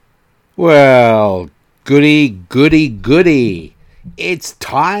Well, goody, goody, goody. It's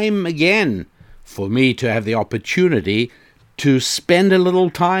time again for me to have the opportunity to spend a little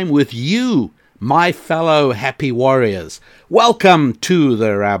time with you, my fellow happy warriors. Welcome to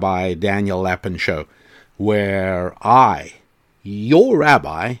the Rabbi Daniel Lapin Show, where I, your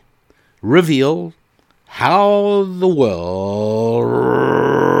rabbi, reveal how the world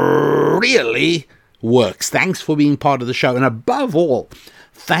really works. Thanks for being part of the show. And above all,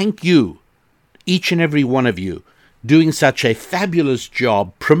 thank you, each and every one of you, doing such a fabulous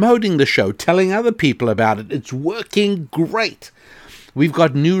job promoting the show, telling other people about it. It's working great. We've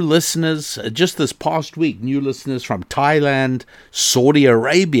got new listeners, just this past week, new listeners from Thailand, Saudi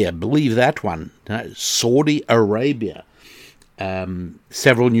Arabia, believe that one, Saudi Arabia.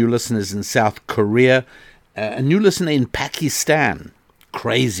 Several new listeners in South Korea, a new listener in Pakistan.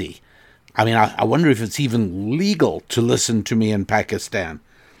 Crazy. I mean, I wonder if it's even legal to listen to me in Pakistan.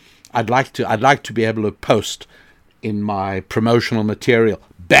 I'd like to be able to post in my promotional material,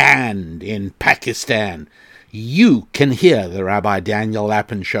 banned in Pakistan. You can hear the Rabbi Daniel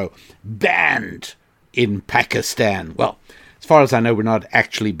Lapin Show, banned in Pakistan. Well, as far as I know, we're not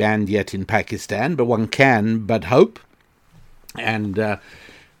actually banned yet in Pakistan, but one can but hope. And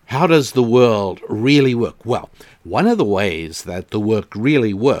how does the world really work? Well, one of the ways that the work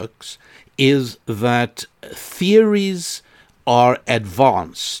really works is that theories are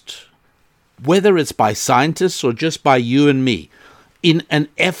advanced, whether it's by scientists or just by you and me, in an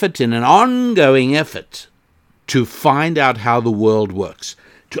ongoing effort to find out how the world works,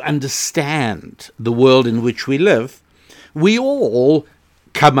 to understand the world in which we live. We all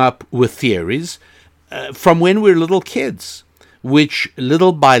come up with theories from when we're little kids, which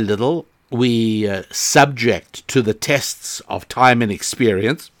little by little we subject to the tests of time and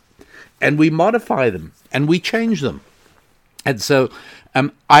experience, and we modify them and we change them. And so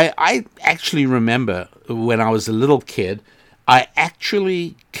I actually remember when I was a little kid, I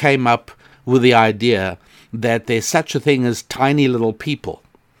actually came up with the idea that there's such a thing as tiny little people.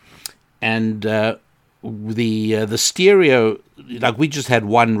 And the stereo, like we just had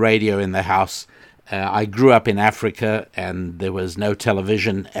one radio in the house. I grew up in Africa, and there was no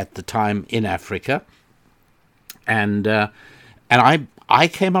television at the time in Africa. And I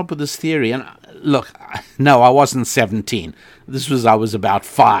came up with this theory. And look, no, I wasn't 17. I was about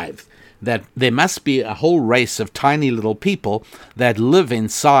 5. That there must be a whole race of tiny little people that live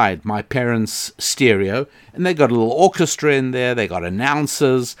inside my parents' stereo, and they got a little orchestra in there, they got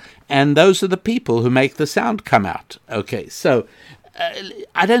announcers, and those are the people who make the sound come out. Okay, so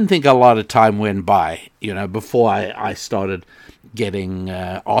I don't think a lot of time went by, before I started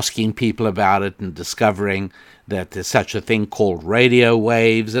asking people about it and discovering that there's such a thing called radio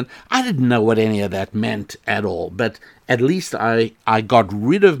waves, and I didn't know what any of that meant at all, but at least I got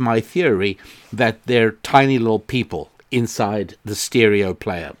rid of my theory that they're tiny little people inside the stereo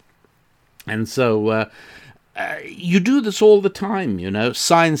player. And so you do this all the time,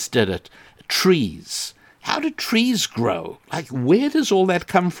 Science did it. Trees. How do trees grow? Like, where does all that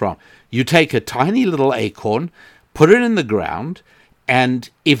come from? You take a tiny little acorn, put it in the ground, and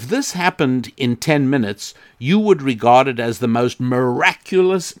if this happened in 10 minutes, you would regard it as the most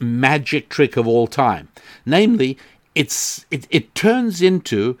miraculous magic trick of all time. Namely, it turns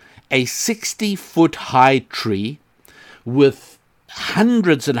into a 60-foot high tree with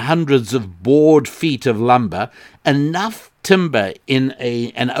hundreds and hundreds of board feet of lumber, enough timber in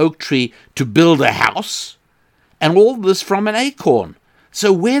an oak tree to build a house, and all this from an acorn.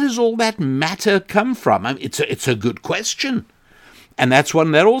 So where does all that matter come from? I mean, it's a good question. And that's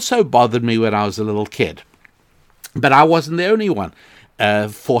one that also bothered me when I was a little kid. But I wasn't the only one.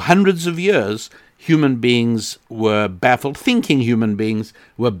 For hundreds of years, human beings were baffled, thinking human beings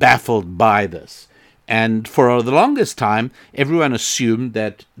were baffled by this. And for the longest time, everyone assumed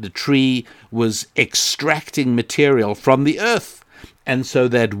that the tree was extracting material from the earth. And so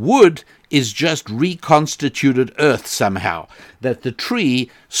that wood is just reconstituted earth somehow, that the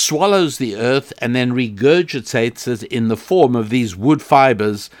tree swallows the earth and then regurgitates it in the form of these wood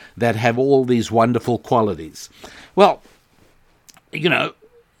fibers that have all these wonderful qualities. Well,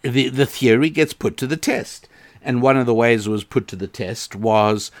 the theory gets put to the test. And one of the ways it was put to the test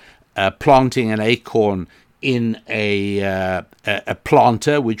was planting an acorn in a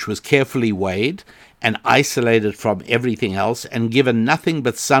planter which was carefully weighed and isolated from everything else and given nothing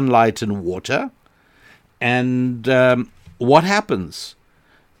but sunlight and water. And what happens?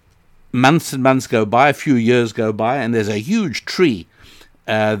 Months and months go by, a few years go by, and there's a huge tree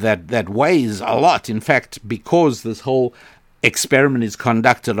that weighs a lot. In fact, because this whole experiment is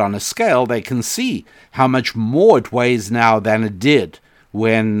conducted on a scale, they can see how much more it weighs now than it did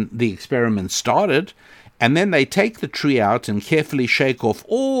when the experiment started. And then they take the tree out and carefully shake off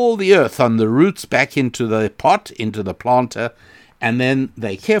all the earth on the roots back into the pot, into the planter. And then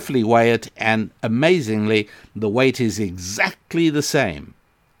they carefully weigh it. And amazingly, the weight is exactly the same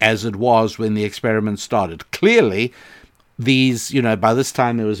as it was when the experiment started. Clearly, these, by this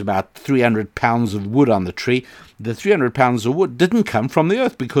time there was about 300 pounds of wood on the tree. The 300 pounds of wood didn't come from the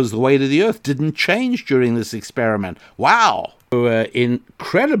earth because the weight of the earth didn't change during this experiment. Wow! So,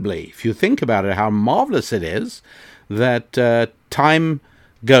 incredibly, if you think about it, how marvelous it is that time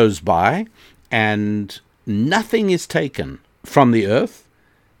goes by and nothing is taken from the earth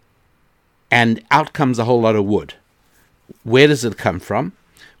and out comes a whole lot of wood. Where does it come from?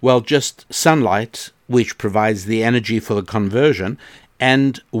 Well, just sunlight, which provides the energy for the conversion,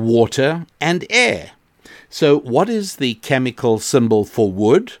 and water and air. So what is the chemical symbol for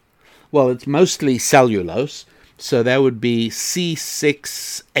wood? Well, it's mostly cellulose. So that would be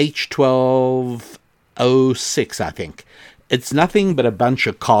C6H12O6, I think. It's nothing but a bunch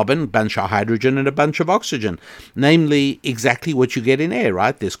of carbon, bunch of hydrogen, and a bunch of oxygen, namely exactly what you get in air,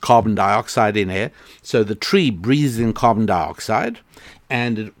 right? There's carbon dioxide in air. So the tree breathes in carbon dioxide,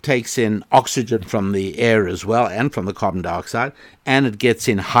 and it takes in oxygen from the air as well, and from the carbon dioxide, and it gets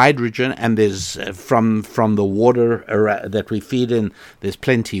in hydrogen, and there's from the water that we feed in, there's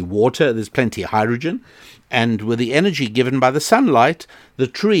plenty water, there's plenty of hydrogen. And with the energy given by the sunlight, the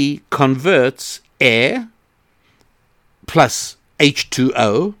tree converts air plus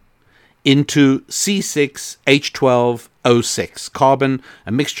H2O into C6H12O6, carbon,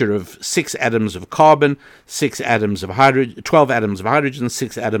 a mixture of 6 atoms of carbon, 6 atoms of hydrogen, 12 atoms of hydrogen,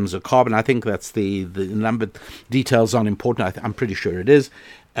 6 atoms of carbon. I think that's the number. Details aren't important. I'm pretty sure it is.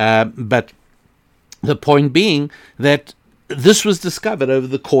 But the point being that this was discovered over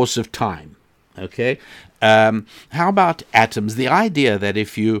the course of time. Okay? How about atoms? The idea that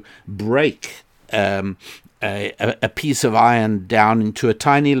if you break a piece of iron down into a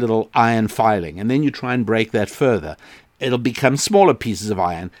tiny little iron filing, and then you try and break that further, it'll become smaller pieces of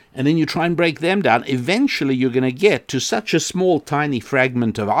iron, and then you try and break them down. Eventually, you're going to get to such a small, tiny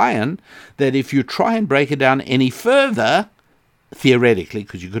fragment of iron that if you try and break it down any further, theoretically,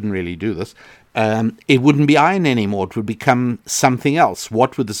 because you couldn't really do this, it wouldn't be iron anymore. It would become something else.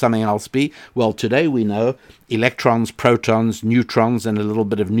 What would the something else be? Well, today we know electrons, protons, neutrons, and a little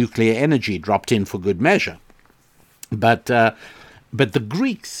bit of nuclear energy dropped in for good measure. But the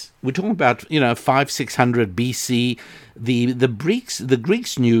Greeks, we're talking about 500-600 BC. The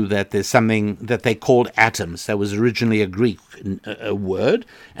Greeks knew that there's something that they called atoms. That was originally a Greek word,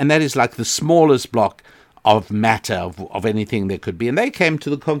 and that is like the smallest block of matter, of anything there could be. And they came to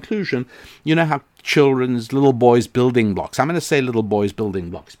the conclusion, how little boys building blocks. I'm going to say little boys building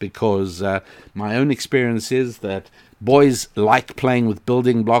blocks because my own experience is that boys like playing with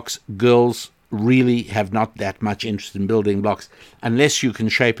building blocks. Girls really have not that much interest in building blocks unless you can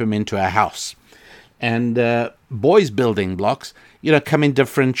shape them into a house. And boys building blocks, come in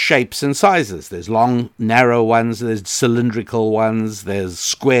different shapes and sizes. There's long, narrow ones, there's cylindrical ones, there's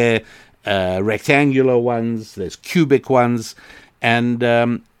square, rectangular ones, there's cubic ones, and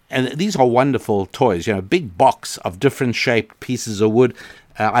these are wonderful toys. A big box of different shaped pieces of wood.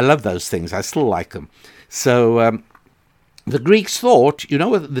 I love those things. I still like them. So the Greeks thought,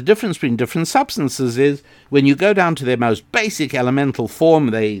 what the difference between different substances is when you go down to their most basic elemental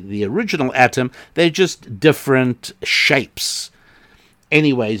form, the original atom, they're just different shapes.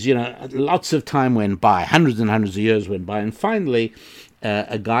 Anyways, lots of time went by, hundreds and hundreds of years went by, and finally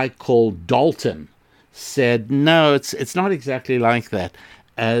a guy called Dalton said, no, it's not exactly like that.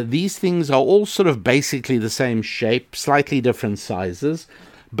 These things are all sort of basically the same shape, slightly different sizes,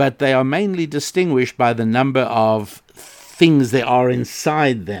 but they are mainly distinguished by the number of things there are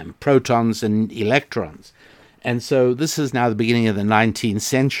inside them, protons and electrons. And so this is now the beginning of the 19th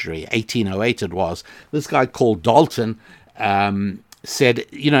century, 1808 it was. This guy called Dalton said,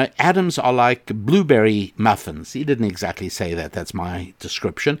 atoms are like blueberry muffins. He didn't exactly say that. That's my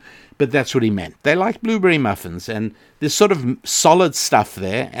description. But that's what he meant. They're like blueberry muffins. And there's sort of solid stuff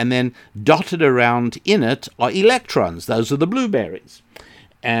there. And then dotted around in it are electrons. Those are the blueberries.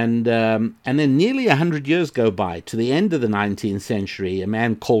 And then nearly 100 years go by to the end of the 19th century. A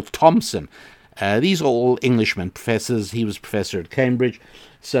man called Thomson. These are all Englishmen, professors. He was professor at Cambridge.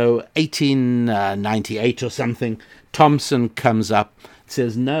 So 1898 or something, Thomson comes up,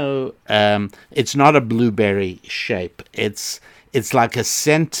 says, no, it's not a blueberry shape. It's like a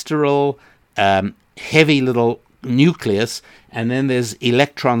central, heavy little nucleus, and then there's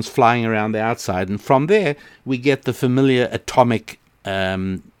electrons flying around the outside. And from there, we get the familiar atomic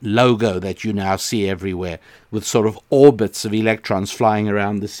logo that you now see everywhere, with sort of orbits of electrons flying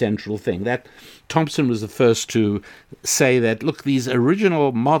around the central thing. That Thomson was the first to say that, look, these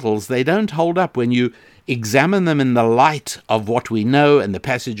original models, they don't hold up when you examine them in the light of what we know and the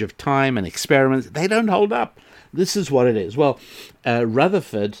passage of time and experiments. They don't hold up. This is what it is. Well,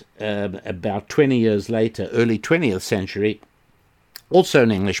 Rutherford, about 20 years later, early 20th century, also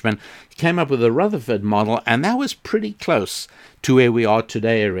an Englishman, came up with a Rutherford model, and that was pretty close to where we are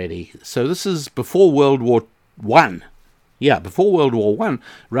today already. So this is before World War One. Yeah, before World War One,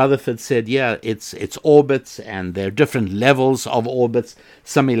 Rutherford said, yeah, it's orbits, and there are different levels of orbits.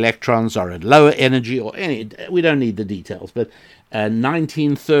 Some electrons are at lower energy, we don't need the details. But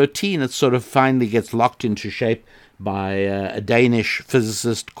 1913, it sort of finally gets locked into shape by a Danish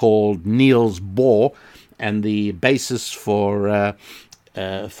physicist called Niels Bohr, and the basis for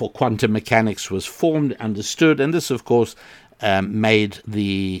quantum mechanics was formed, understood, and this, of course, made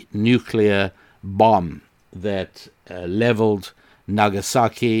the nuclear bomb that leveled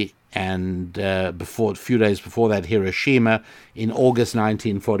Nagasaki and a few days before that, Hiroshima, in August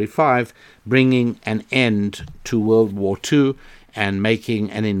 1945, bringing an end to World War II and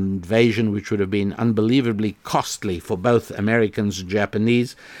making an invasion which would have been unbelievably costly for both Americans and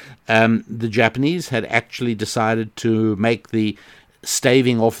Japanese. The Japanese had actually decided to make the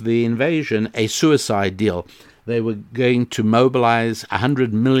staving off the invasion a suicide deal. They were going to mobilize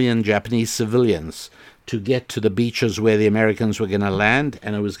 100 million Japanese civilians to get to the beaches where the Americans were going to land,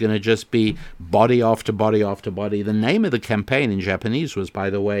 and it was going to just be body after body after body. The name of the campaign in Japanese was,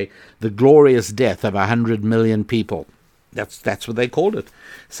 by the way, The Glorious Death of 100 Million People. That's what they called it.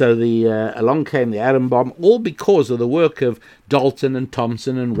 So along came the atom bomb, all because of the work of Dalton and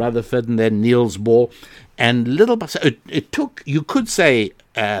Thomson and Rutherford and then Niels Bohr. And it took, you could say,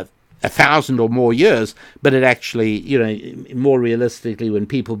 1,000 or more years, but it actually, more realistically, when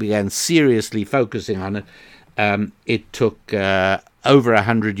people began seriously focusing on it, it took over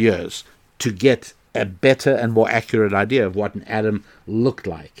 100 years to get a better and more accurate idea of what an atom looked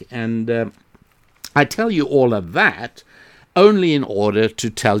like. And I tell you all of that only in order to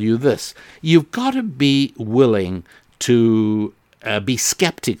tell you this. You've got to be willing to be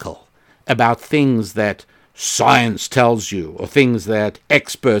skeptical about things that science tells you or things that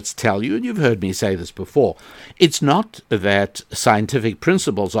experts tell you, and you've heard me say this before. It's not that scientific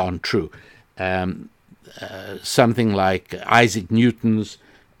principles aren't true. Something like Isaac Newton's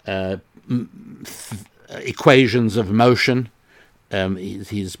equations of motion,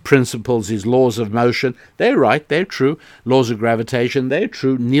 his principles, his laws of motion, they're right, they're true. Laws of gravitation, they're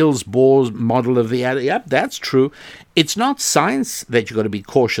true. Niels Bohr's model of the atom, yep, that's true. It's not science that you've got to be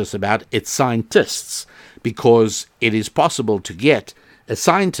cautious about, it's scientists, because it is possible to get a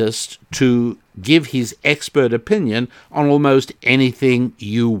scientist to give his expert opinion on almost anything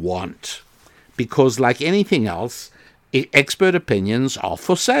you want. Because like anything else, expert opinions are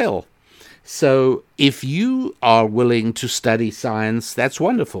for sale. So if you are willing to study science, that's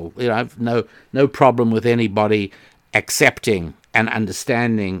wonderful. I've no problem with anybody accepting and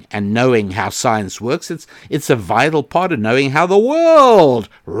understanding and knowing how science works. It's a vital part of knowing how the world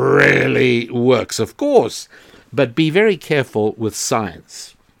really works, of course. But be very careful with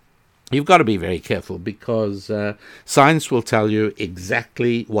science. You've got to be very careful, because science will tell you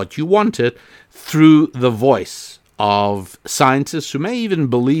exactly what you want it through the voice of scientists who may even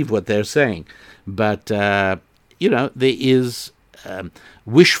believe what they're saying. But, there is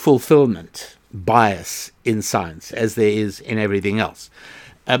wish fulfillment bias in science, as there is in everything else.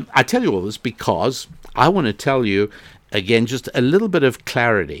 I tell you all this because I want to tell you, again, just a little bit of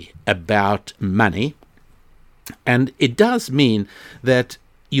clarity about money. And it does mean that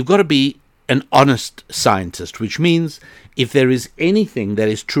you've got to be an honest scientist, which means if there is anything that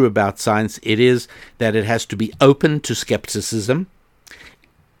is true about science, it is that it has to be open to skepticism.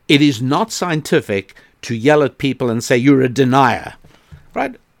 It is not scientific to yell at people and say, you're a denier,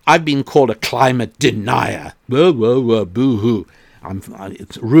 right? I've been called a climate denier. Whoa, whoa, whoa, boo-hoo.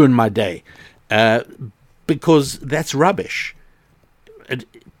 It's ruined my day. Because that's rubbish.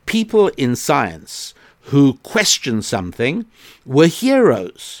 People in science who question something were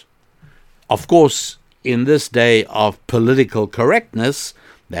heroes. Of course, in this day of political correctness,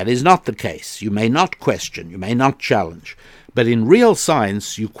 that is not the case. You may not question, you may not challenge. But in real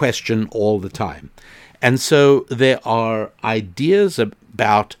science, you question all the time. And so there are ideas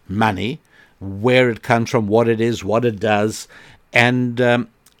about money, where it comes from, what it is, what it does. And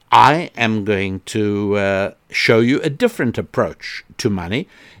I am going to show you a different approach to money.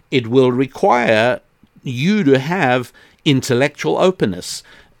 It will require you to have intellectual openness.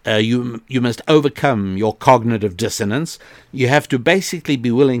 you must overcome your cognitive dissonance. You have to basically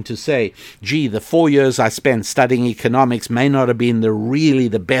be willing to say, gee, the 4 years I spent studying economics may not have been really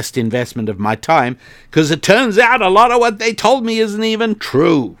the best investment of my time, because it turns out a lot of what they told me isn't even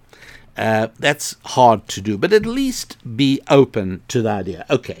true. That's hard to do, but at least be open to the idea.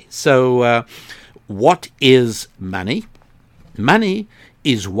 Okay, so what is money? Money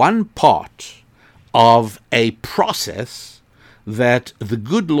is one part of a process that the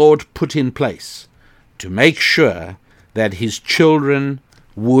good Lord put in place to make sure that his children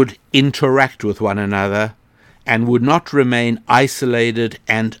would interact with one another and would not remain isolated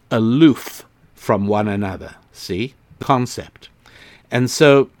and aloof from one another. See? Concept. And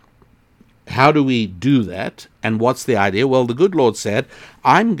so, how do we do that? And what's the idea? Well, the good Lord said,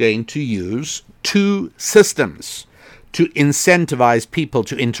 I'm going to use 2 systems to incentivize people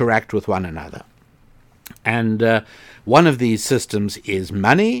to interact with one another. And one of these systems is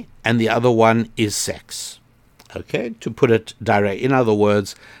money, and the other one is sex. Okay, to put it direct. In other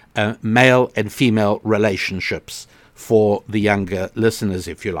words, male and female relationships for the younger listeners,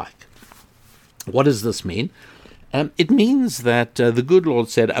 if you like. What does this mean? It means that the good Lord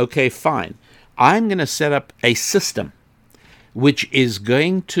said, okay, fine, I'm going to set up a system which is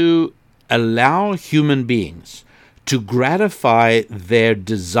going to allow human beings to gratify their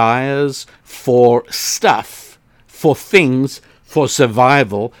desires for stuff, for things, for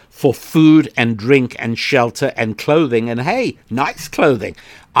survival, for food and drink and shelter and clothing. And hey, nice clothing.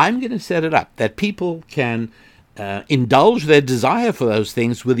 I'm going to set it up that people can indulge their desire for those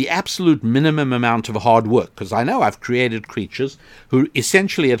things with the absolute minimum amount of hard work. Because I know I've created creatures who are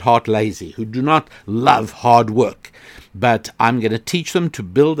essentially at heart lazy, who do not love hard work. But I'm going to teach them to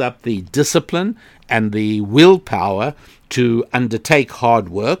build up the discipline and the willpower to undertake hard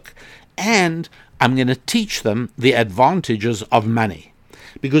work, and I'm going to teach them the advantages of money.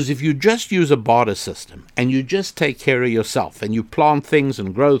 Because if you just use a barter system and you just take care of yourself and you plant things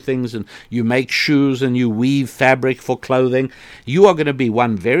and grow things and you make shoes and you weave fabric for clothing, you are going to be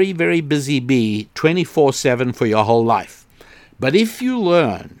one very, very busy bee 24/7 for your whole life. But if you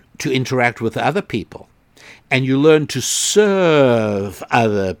learn to interact with other people and you learn to serve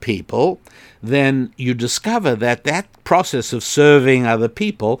other people, then you discover that that process of serving other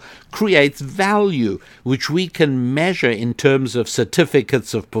people creates value, which we can measure in terms of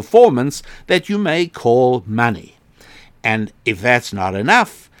certificates of performance that you may call money. And if that's not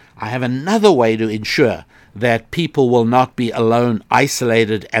enough, I have another way to ensure that people will not be alone,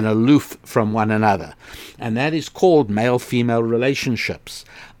 isolated, and aloof from one another. And that is called male-female relationships.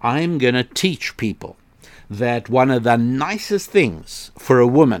 I'm going to teach people that one of the nicest things for a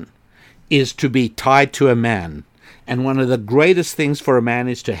woman is to be tied to a man, and one of the greatest things for a man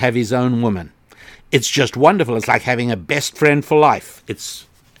is to have his own woman. It's just wonderful. It's like having a best friend for life. It's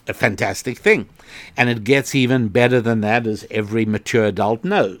a fantastic thing. And it gets even better than that, as every mature adult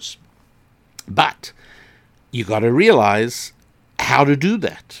knows. But you got to realize how to do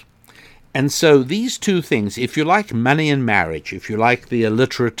that. And so these 2 things, if you like money and marriage, if you like the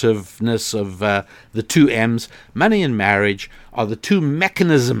alliterativeness of the 2 M's, money and marriage are the 2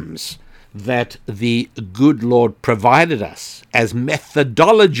 mechanisms that the good Lord provided us as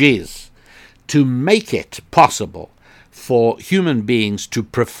methodologies to make it possible for human beings to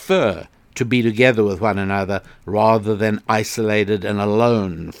prefer to be together with one another rather than isolated and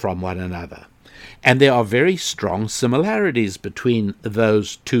alone from one another. And there are very strong similarities between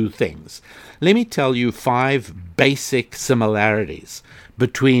those 2 things. Let me tell you 5 basic similarities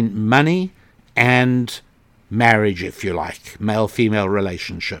between money and marriage, if you like, male-female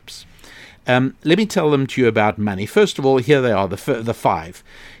relationships. Let me tell them to you about money. First of all, here they are, the 5.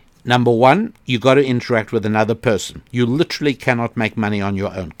 Number 1, you got to interact with another person. You literally cannot make money on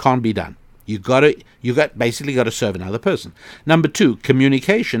your own. Can't be done. You basically got to serve another person. Number 2,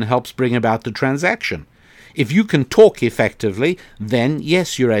 communication helps bring about the transaction. If you can talk effectively, then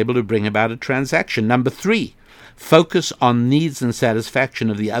yes, you're able to bring about a transaction. Number 3, focus on needs and satisfaction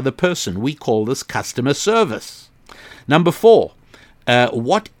of the other person. We call this customer service. Number 4,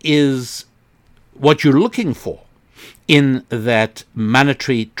 what you're looking for in that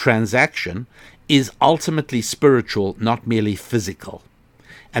monetary transaction is ultimately spiritual, not merely physical.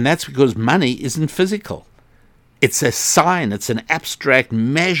 And that's because money isn't physical. It's a sign, it's an abstract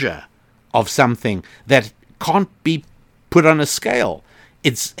measure of something that can't be put on a scale.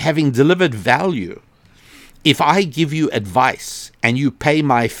 It's having delivered value. If I give you advice and you pay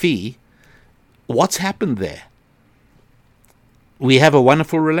my fee, what's happened there? We have a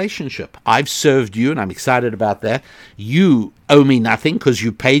wonderful relationship. I've served you, and I'm excited about that. You owe me nothing because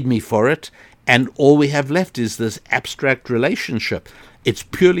you paid me for it, And all we have left is this abstract relationship. It's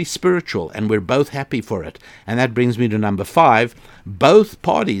purely spiritual, and we're both happy for it. And that brings me to number 5. Both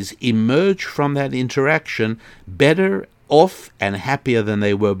parties emerge from that interaction better off and happier than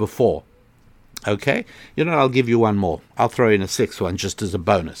they were before. Okay? I'll give you one more. I'll throw in a 6th one just as a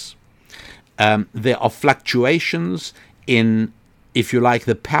bonus. There are fluctuations in, if you like,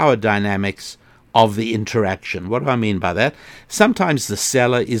 the power dynamics of the interaction. What do I mean by that? Sometimes the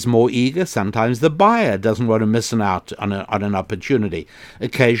seller is more eager, sometimes the buyer doesn't want to miss out on an opportunity.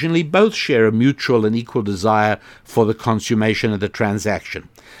 Occasionally, both share a mutual and equal desire for the consummation of the transaction.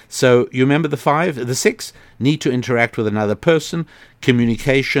 So you remember the 6, need to interact with another person.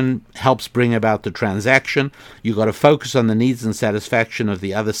 Communication helps bring about the transaction. You've got to focus on the needs and satisfaction of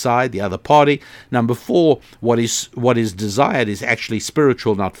the other side, the other party. Number 4, what is desired is actually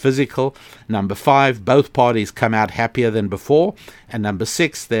spiritual, not physical. Number 5, both parties come out happier than before. And number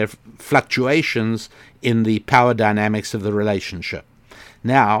 6, there are fluctuations in the power dynamics of the relationship.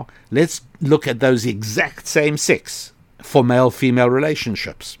 Now, let's look at those exact same 6 for male-female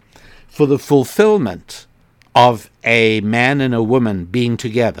relationships. For the fulfillment of a man and a woman being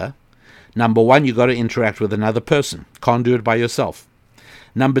together, number 1, you've got to interact with another person. Can't do it by yourself.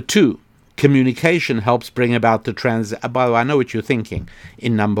 Number 2, communication helps bring about the by the way, I know what you're thinking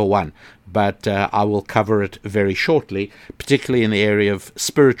in number 1, but I will cover it very shortly, particularly in the area of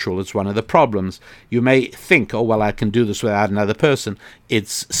spiritual. It's one of the problems. You may think, oh, well, I can do this without another person.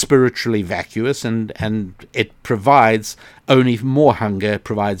 It's spiritually vacuous, and it provides only more hunger,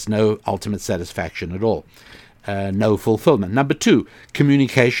 provides no ultimate satisfaction at all. No fulfillment. Number 2,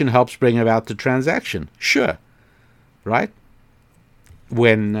 communication helps bring about the transaction. Sure, right?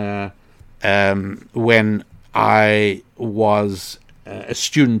 When I was a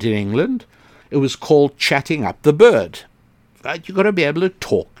student in England, it was called chatting up the bird. Right? You've got to be able to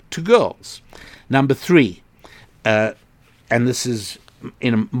talk to girls. Number 3, and this is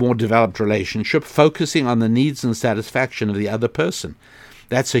in a more developed relationship, focusing on the needs and satisfaction of the other person.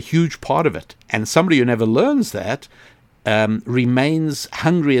 That's a huge part of it. And somebody who never learns that remains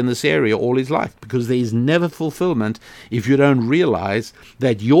hungry in this area all his life, because there is never fulfillment if you don't realize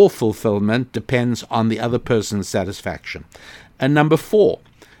that your fulfillment depends on the other person's satisfaction. And number 4,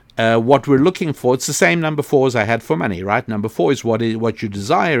 what we're looking for, it's the same number 4 as I had for money, right? Number 4 is what you're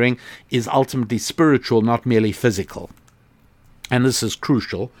desiring is ultimately spiritual, not merely physical. And this is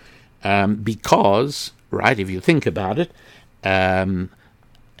crucial because, right, if you think about it, in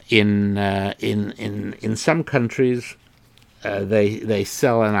some countries, they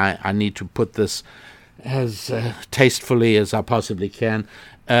sell, and I need to put this as tastefully as I possibly can,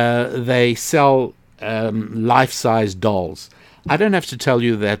 they sell life-size dolls. I don't have to tell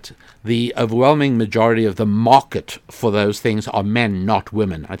you that the overwhelming majority of the market for those things are men, not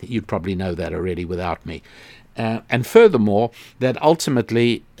women. I think you'd probably know that already without me. And furthermore, that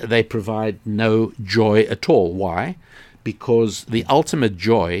ultimately they provide no joy at all. Why? Because the ultimate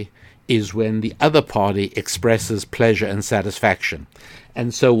joy is when the other party expresses pleasure and satisfaction.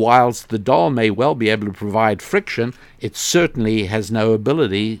 And so whilst the doll may well be able to provide friction, it certainly has no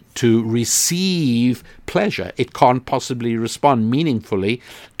ability to receive pleasure. It can't possibly respond meaningfully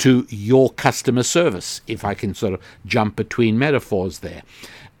to your customer service, if I can sort of jump between metaphors there.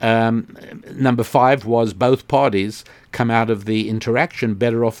 Number 5 was both parties come out of the interaction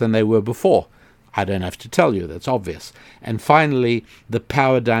better off than they were before. I don't have to tell you, that's obvious. And finally, the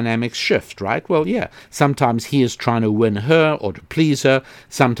power dynamics shift, right? Well, yeah, sometimes he is trying to win her or to please her.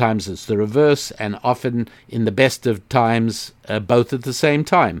 Sometimes it's the reverse, and often in the best of times, both at the same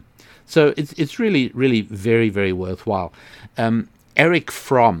time. So it's really, really very, very worthwhile. Erich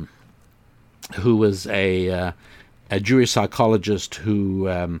Fromm, who was a Jewish psychologist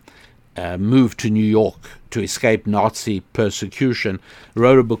who moved to New York to escape Nazi persecution,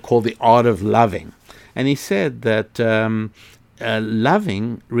 wrote a book called The Art of Loving. And he said that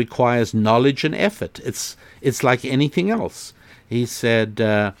loving requires knowledge and effort. It's like anything else. He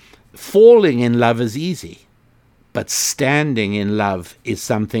said, falling in love is easy, but standing in love is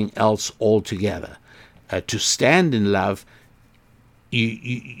something else altogether. To stand in love,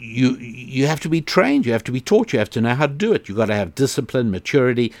 you have to be trained, you have to be taught, you have to know how to do it. You've got to have discipline,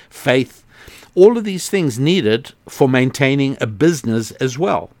 maturity, faith, all of these things needed for maintaining a business as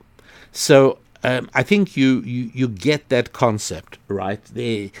well. So I think you get that concept, right?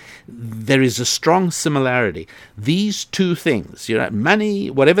 There is a strong similarity. These two things, money,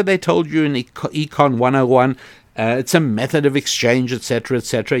 whatever they told you in Econ 101, it's a method of exchange, etc.,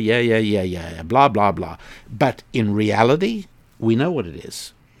 etc., yeah, blah, blah, blah. But in reality, we know what it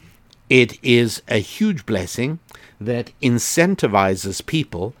is. It is a huge blessing that incentivizes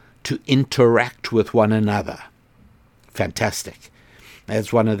people to interact with one another. Fantastic.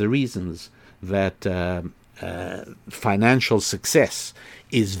 That's one of the reasons that financial success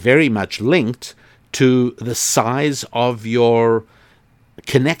is very much linked to the size of your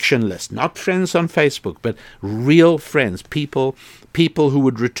connection list. Not friends on Facebook, but real friends, people who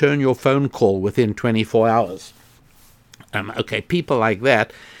would return your phone call within 24 hours. People like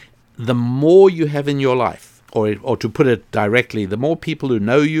that, the more you have in your life, or to put it directly, the more people who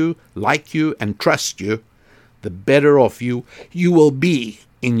know you, like you, and trust you, the better off you will be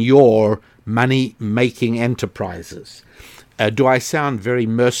in your money-making enterprises. Do I sound very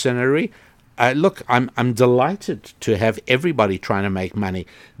mercenary? Look, I'm delighted to have everybody trying to make money.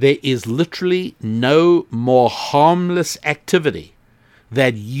 There is literally no more harmless activity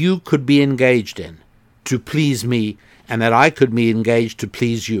that you could be engaged in to please me, and that I could be engaged to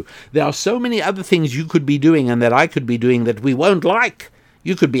please you. There are so many other things you could be doing and that I could be doing that we won't like.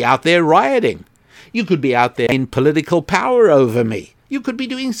 You could be out there rioting. You could be out there in political power over me. You could be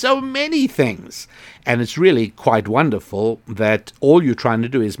doing so many things. And it's really quite wonderful that all you're trying to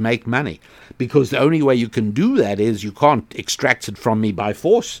do is make money, because the only way you can do that is you can't extract it from me by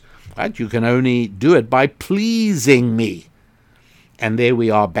force, right? You can only do it by pleasing me. And there we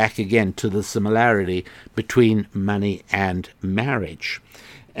are back again to the similarity between money and marriage.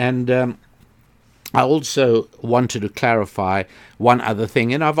 And I also wanted to clarify one other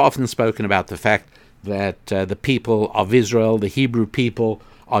thing. And I've often spoken about the fact that the people of Israel, the Hebrew people,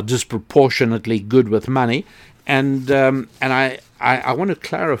 are disproportionately good with money. And I want to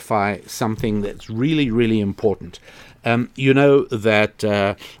clarify something that's really, really important. You know that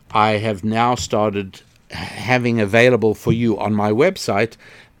I have now started having available for you on my website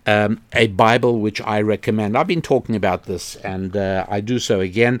a Bible which I recommend. I've been talking about this, and I do so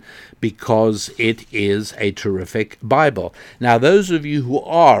again because it is a terrific Bible. Now, those of you who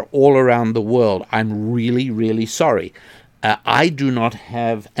are all around the world, I'm really, really sorry. I do not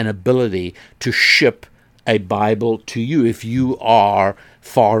have an ability to ship a Bible to you if you are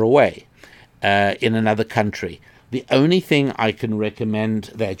far away in another country. The only thing I can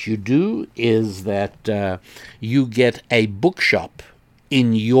recommend that you do is that you get a bookshop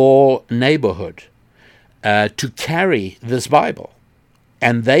in your neighborhood to carry this Bible.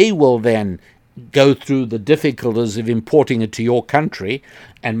 And they will then go through the difficulties of importing it to your country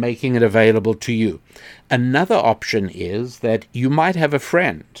and making it available to you. Another option is that you might have a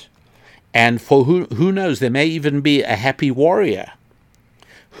friend, and for who knows, there may even be a happy warrior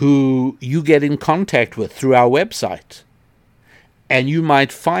who you get in contact with through our website. And you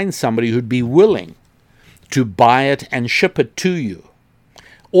might find somebody who'd be willing to buy it and ship it to you.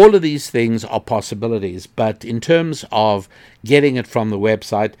 All of these things are possibilities, but in terms of getting it from the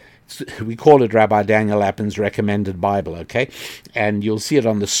website, we call it Rabbi Daniel Lapin's Recommended Bible, okay? And you'll see it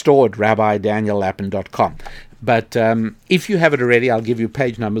on the store at rabbidaniellapin.com. But if you have it already, I'll give you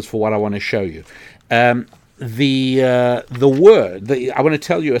page numbers for what I want to show you. I want to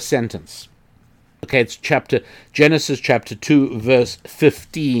tell you a sentence. Okay, it's Genesis chapter 2, verse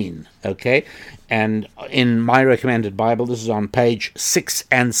 15, okay? And in my recommended Bible, this is on page 6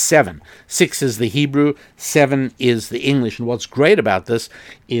 and 7. 6 is the Hebrew, 7 is the English. And what's great about this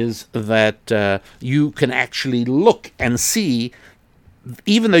is that you can actually look and see,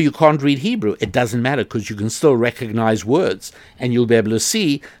 even though you can't read Hebrew, it doesn't matter, because you can still recognize words, and you'll be able to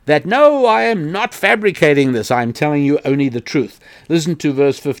see that, no, I am not fabricating this. I'm telling you only the truth. Listen to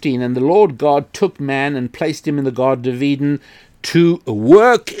verse 15. And the Lord God took man and placed him in the Garden of Eden to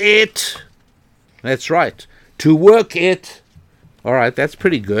work it. That's right, to work it. All right, that's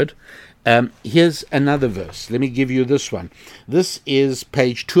pretty good. Here's another verse. Let me give you this one. This is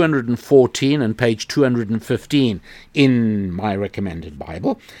page 214 and page 215 in my recommended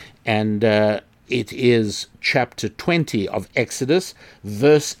Bible. And it is chapter 20 of Exodus,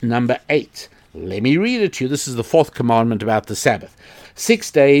 verse number 8. Let me read it to you. This is the fourth commandment about the Sabbath. 6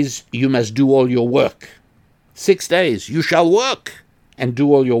 days you must do all your work. 6 days you shall work and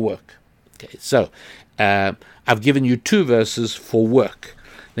do all your work. Okay, so I've given you 2 verses for work.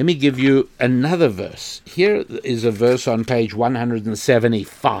 Let me give you another verse. Here is a verse on page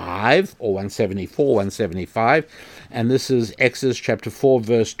 175, or 174, 175, and this is Exodus chapter 4,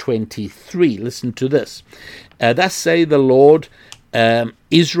 verse 23. Listen to this. Thus say the Lord,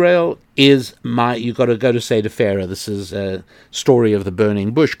 Israel is my... You've got to go to say to Pharaoh. This is a story of the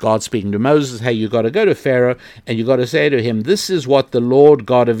burning bush. God speaking to Moses. Hey, you've got to go to Pharaoh, and you've got to say to him, this is what the Lord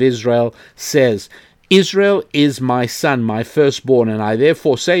God of Israel says. Israel is my son, my firstborn, and I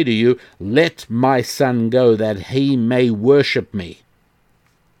therefore say to you, let my son go, that he may worship me.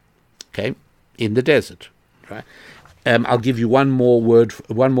 Okay, in the desert, right? I'll give you one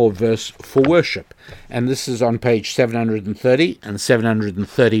more verse for worship. And this is on page 730 and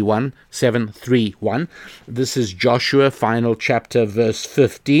 731, 731. This is Joshua, final chapter, verse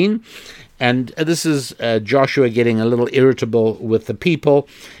 15. And this is Joshua getting a little irritable with the people.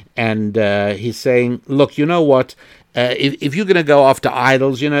 And he's saying, look, you know what? If you're going to go after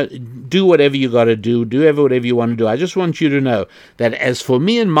idols, do whatever you got to do whatever you want to do. I just want you to know that as for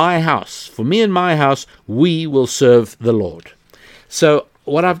me and my house, we will serve the Lord. So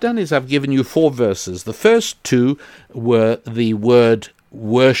what I've done is I've given you 4 verses. The first 2 were the word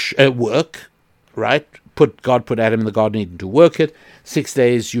work, right? God put Adam in the Garden Eden to work it. 6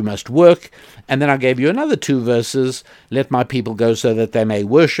 days you must work. And then I gave you another 2 verses. Let my people go so that they may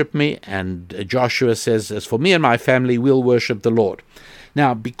worship me. And Joshua says, as for me and my family, we'll worship the Lord.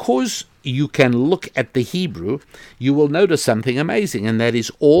 Now, because you can look at the Hebrew, you will notice something amazing, and that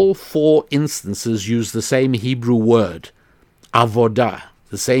is all 4 instances use the same Hebrew word, avodah,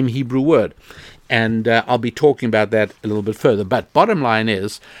 the same Hebrew word. And I'll be talking about that a little bit further. But bottom line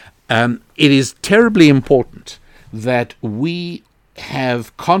is, it is terribly important that we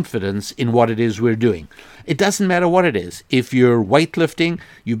have confidence in what it is we're doing. It doesn't matter what it is. If you're weightlifting,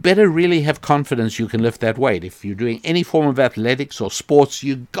 you better really have confidence you can lift that weight. If you're doing any form of athletics or sports,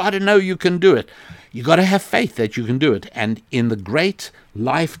 you got to know you can do it. You got to have faith that you can do it. And in the great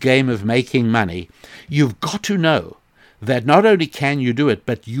life game of making money, you've got to know that not only can you do it,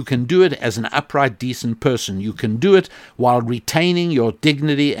 but you can do it as an upright, decent person. You can do it while retaining your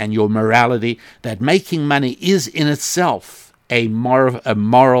dignity and your morality, that making money is in itself a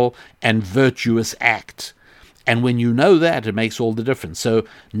moral and virtuous act. And when you know that, it makes all the difference. So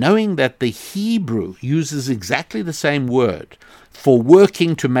knowing that the Hebrew uses exactly the same word for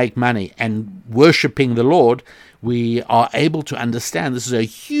working to make money and worshiping the Lord, we are able to understand this is a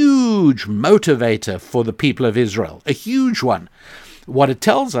huge motivator for the people of Israel, a huge one. What it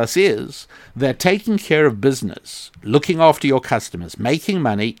tells us is that taking care of business, looking after your customers, making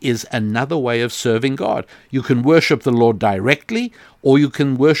money is another way of serving God. You can worship the Lord directly, or you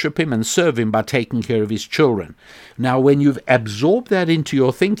can worship Him and serve Him by taking care of His children. Now, when you've absorbed that into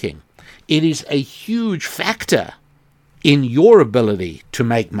your thinking, it is a huge factor in your ability to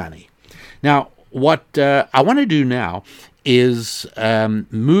make money. Now, what I want to do now is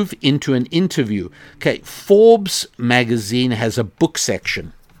move into an interview. Okay, Forbes magazine has a book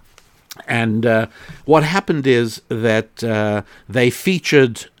section. And what happened is that they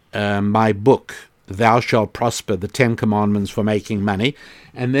featured my book, Thou Shalt Prosper, the 10 Commandments for Making Money.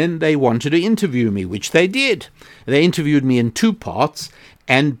 And then they wanted to interview me, which they did. They interviewed me in 2 parts.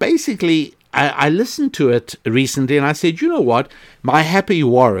 And basically, I listened to it recently and I said, you know what? My happy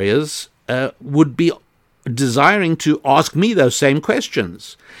warriors would be desiring to ask me those same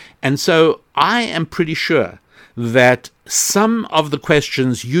questions. And so I am pretty sure that some of the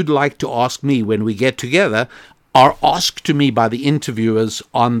questions you'd like to ask me when we get together are asked to me by the interviewers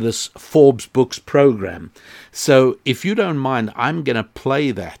on this Forbes Books program. So if you don't mind, I'm going to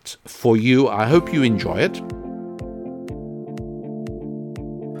play that for you. I hope you enjoy it.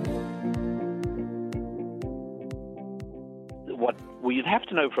 What you'd have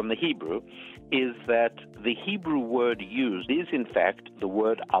to know from the Hebrew is that the Hebrew word used is, in fact, the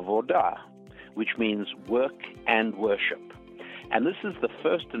word avodah, which means work and worship. And this is the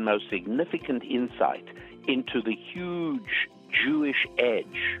first and most significant insight into the huge Jewish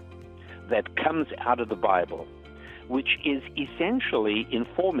edge that comes out of the Bible, which is essentially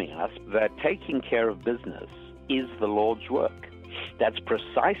informing us that taking care of business is the Lord's work. That's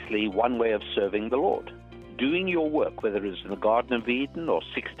precisely one way of serving the Lord. Doing your work, whether it's in the Garden of Eden or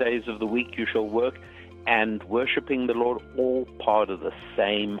 6 days of the week you shall work, and worshiping the Lord, all part of the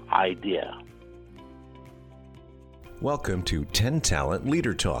same idea. Welcome to 10 Talent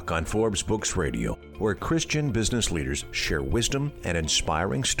Leader Talk on Forbes Books Radio, where Christian business leaders share wisdom and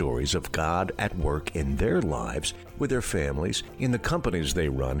inspiring stories of God at work in their lives, with their families, in the companies they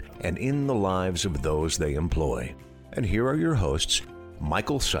run, and in the lives of those they employ. And here are your hosts,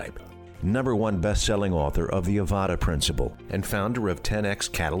 Michael Sipe, #1 best-selling author of The Avada Principle and founder of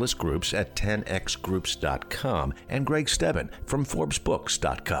 10X Catalyst Groups at 10xgroups.com, and Greg Stebbin from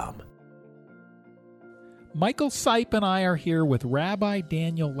ForbesBooks.com. Michael Sipe and I are here with Rabbi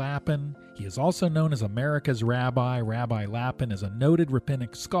Daniel Lapin. He is also known as America's Rabbi. Rabbi Lapin is a noted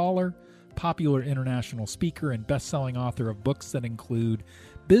rabbinic scholar, popular international speaker, and best-selling author of books that include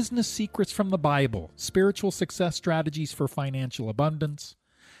Business Secrets from the Bible, Spiritual Success Strategies for Financial Abundance,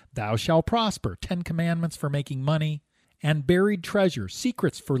 Thou Shalt Prosper, 10 Commandments for Making Money, and Buried Treasure,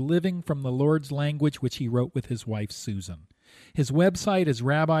 Secrets for Living from the Lord's Language, which he wrote with his wife Susan. His website is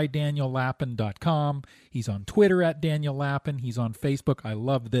rabbidaniellapin.com. He's on Twitter at Daniel Lapin. He's on Facebook. I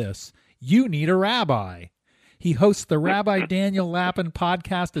love this. You Need a Rabbi. He hosts the Rabbi Daniel Lapin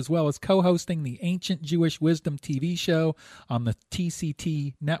podcast, as well as co-hosting the Ancient Jewish Wisdom TV show on the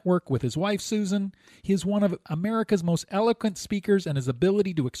TCT network with his wife, Susan. He is one of America's most eloquent speakers, and his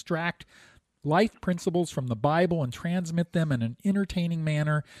ability to extract life principles from the Bible and transmit them in an entertaining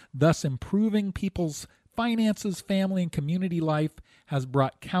manner, thus improving people's finances, family, and community life, has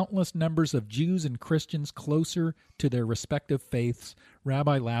brought countless numbers of Jews and Christians closer to their respective faiths.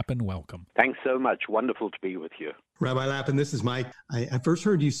 Rabbi Lapin, welcome. Thanks so much. Wonderful to be with you. Rabbi Lapin, this is Mike. I first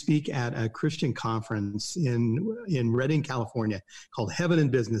heard you speak at a Christian conference in Redding, California, called Heaven in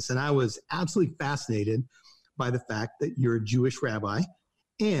Business, and I was absolutely fascinated by the fact that you're a Jewish rabbi,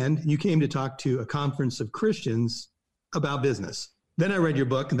 and you came to talk to a conference of Christians about business. Then I read your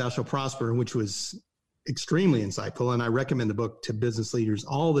book, Thou Shalt Prosper, which was extremely insightful, and I recommend the book to business leaders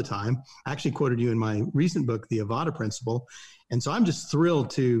all the time. I actually quoted you in my recent book, The Avada Principle, and so I'm just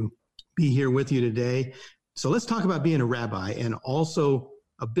thrilled to be here with you today. So let's talk about being a rabbi and also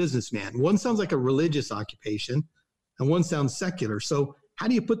a businessman. One sounds like a religious occupation, and one sounds secular. So how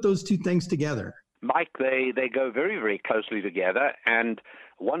do you put those two things together? Mike, they go very, very closely together, and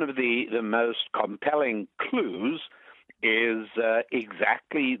one of the most compelling clues is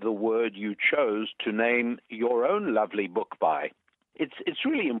exactly the word you chose to name your own lovely book by. It's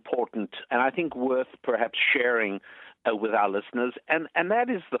really important, and I think worth perhaps sharing with our listeners, and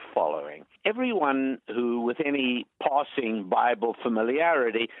that is the following. Everyone who, with any passing Bible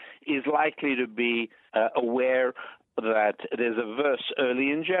familiarity, is likely to be aware that there's a verse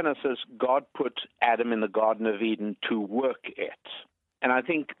early in Genesis, God put Adam in the Garden of Eden to work it. And I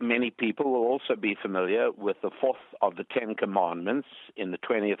think many people will also be familiar with the fourth of the Ten Commandments in the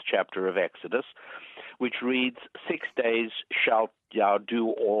 20th chapter of Exodus, which reads, 6 days shalt thou do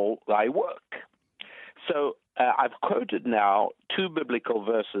all thy work. So I've quoted now 2 biblical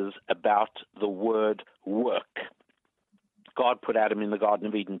verses about the word work. God put Adam in the Garden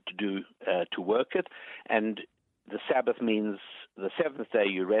of Eden to work it, and the Sabbath means the seventh day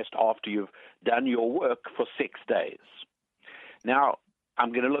you rest after you've done your work for 6 days. Now,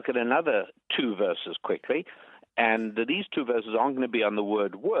 I'm going to look at another 2 verses quickly, and these 2 verses aren't going to be on the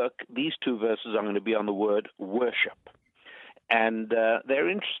word work. These 2 verses are going to be on the word worship. And they're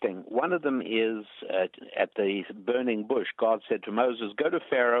interesting. One of them is at the burning bush. God said to Moses, go to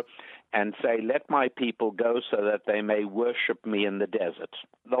Pharaoh and say, let my people go so that they may worship me in the desert.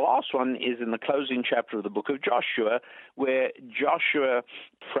 The last one is in the closing chapter of the book of Joshua, where Joshua,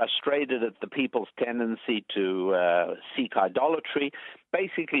 frustrated at the people's tendency to seek idolatry,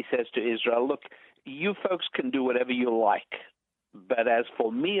 basically says to Israel, look, you folks can do whatever you like, but as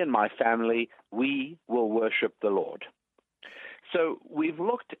for me and my family, we will worship the Lord. So we've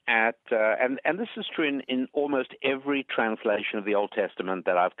looked at, and this is true in almost every translation of the Old Testament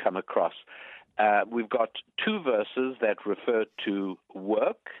that I've come across. We've got 2 verses that refer to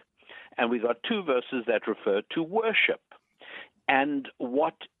work, and we've got 2 verses that refer to worship. And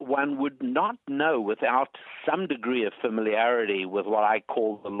what one would not know without some degree of familiarity with what I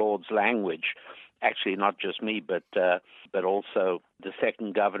call the Lord's language, actually not just me, but also the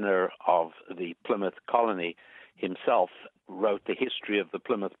second governor of the Plymouth colony himself, wrote the history of the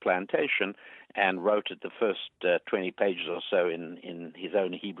Plymouth plantation and wrote it the first 20 pages or so in his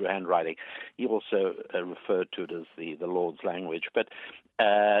own Hebrew handwriting. He also referred to it as the Lord's language. But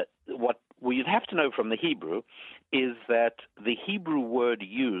what you'd have to know from the Hebrew is that the Hebrew word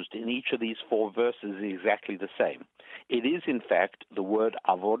used in each of these 4 verses is exactly the same. It is, in fact, the word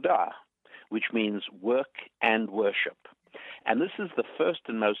avodah, which means work and worship. And this is the first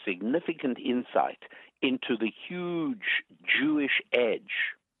and most significant insight into the huge Jewish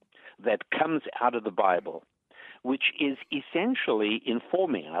edge that comes out of the Bible, which is essentially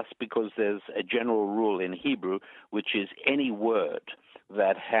informing us, because there's a general rule in Hebrew, which is any word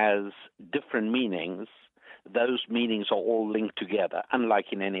that has different meanings, those meanings are all linked together, unlike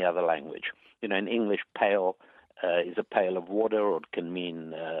in any other language. You know, in English, pail is a pail of water, or it can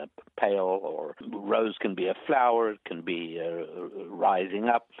mean pale, or rose can be a flower, it can be rising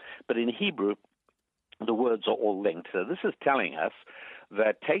up. But in Hebrew, the words are all linked. So this is telling us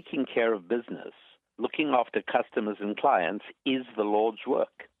that taking care of business, looking after customers and clients, is the Lord's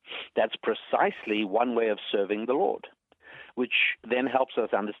work. That's precisely one way of serving the Lord, which then helps us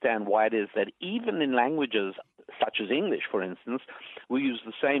understand why it is that even in languages such as English, for instance, we use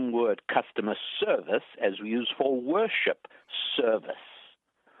the same word customer service as we use for worship service.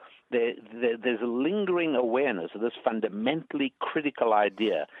 There's a lingering awareness of this fundamentally critical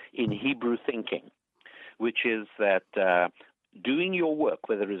idea in Hebrew thinking, which is that doing your work,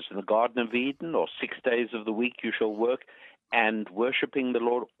 whether it's in the Garden of Eden or 6 days of the week you shall work, and worshiping the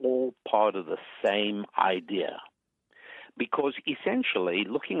Lord, all part of the same idea. Because essentially,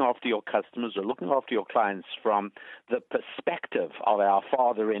 looking after your customers or looking after your clients from the perspective of our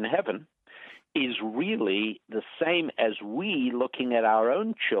Father in heaven is really the same as we looking at our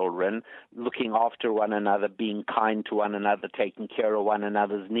own children, looking after one another, being kind to one another, taking care of one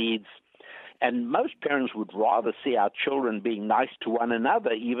another's needs. And most parents would rather see our children being nice to one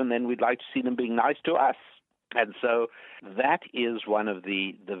another even than we'd like to see them being nice to us. And so that is one of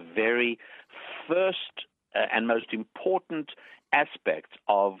the very first and most important aspects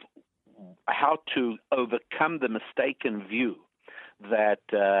of how to overcome the mistaken view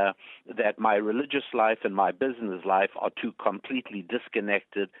that my religious life and my business life are two completely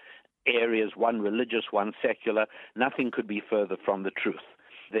disconnected areas, one religious, one secular. Nothing could be further from the truth.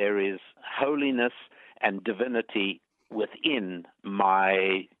 There is holiness and divinity within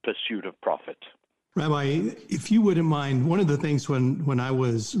my pursuit of profit. Rabbi, if you wouldn't mind, one of the things when I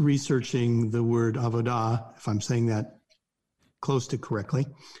was researching the word avodah, if I'm saying that close to correctly,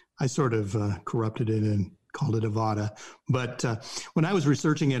 I sort of corrupted it and called it avada. But when I was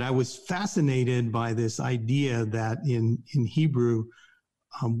researching it, I was fascinated by this idea that in Hebrew,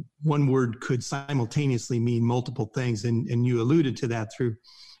 one word could simultaneously mean multiple things. And you alluded to that through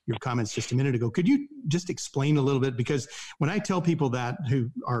your comments just a minute ago. Could you just explain a little bit? Because when I tell people that who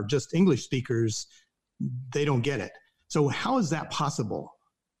are just English speakers, they don't get it. So how is that possible?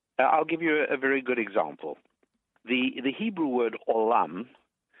 I'll give you a very good example. The Hebrew word olam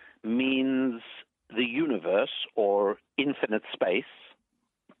means the universe or infinite space,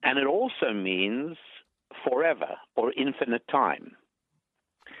 and it also means forever or infinite time.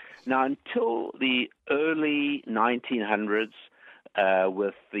 Now, until the early 1900s,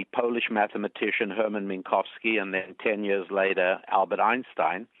 with the Polish mathematician Hermann Minkowski, and then 10 years later, Albert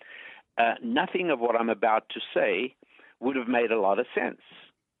Einstein, nothing of what I'm about to say would have made a lot of sense.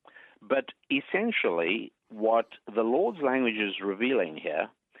 But essentially, what the Lord's language is revealing here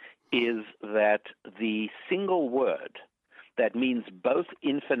is that the single word that means both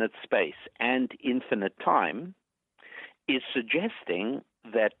infinite space and infinite time is suggesting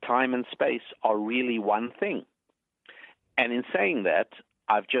that time and space are really one thing. And in saying that,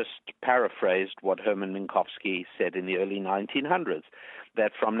 I've just paraphrased what Hermann Minkowski said in the early 1900s,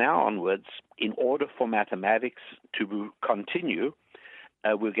 that from now onwards, in order for mathematics to continue,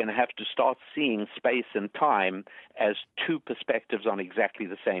 we're going to have to start seeing space and time as two perspectives on exactly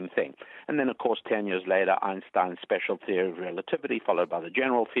the same thing. And then, of course, 10 years later, Einstein's special theory of relativity, followed by the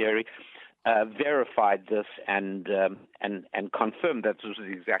general theory, verified this and confirmed that this was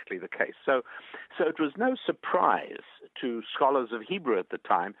exactly the case. So it was no surprise to scholars of Hebrew at the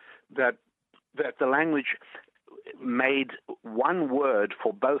time that the language made one word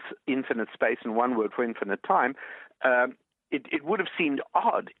for both infinite space and one word for infinite time. It would have seemed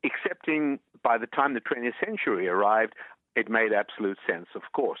odd, excepting by the time the 20th century arrived, it made absolute sense. Of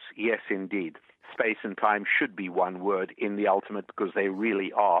course, yes, indeed. Space and time should be one word in the ultimate because they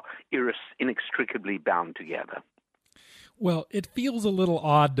really are inextricably bound together. Well, it feels a little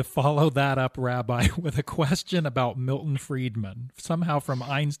odd to follow that up, Rabbi, with a question about Milton Friedman. Somehow from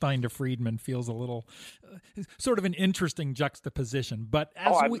Einstein to Friedman feels a little sort of an interesting juxtaposition. But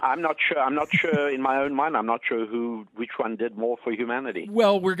I'm not sure. I'm not sure in my own mind. I'm not sure which one did more for humanity.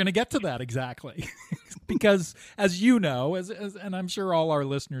 Well, we're going to get to that exactly. Because as you know, and I'm sure all our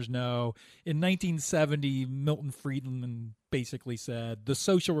listeners know, in 1970, Milton Friedman basically said the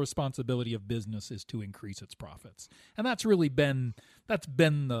social responsibility of business is to increase its profits. And that's really been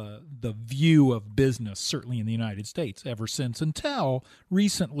the view of business, certainly in the United States, ever since, until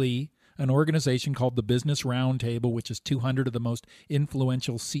recently an organization called the Business Roundtable, which is 200 of the most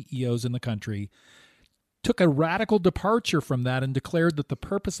influential CEOs in the country, took a radical departure from that and declared that the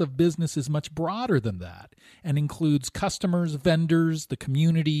purpose of business is much broader than that and includes customers, vendors, the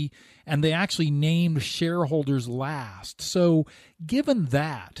community, and they actually named shareholders last. So given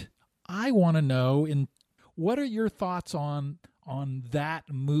that, I want to know, what are your thoughts on that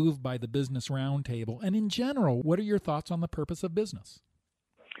move by the Business Roundtable? And in general, what are your thoughts on the purpose of business?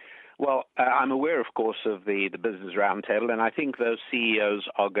 Well, I'm aware, of course, of the Business Roundtable, and I think those CEOs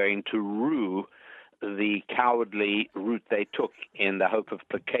are going to rue the cowardly route they took in the hope of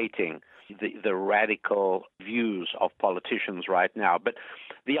placating the radical views of politicians right now. But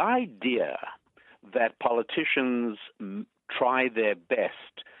the idea that politicians try their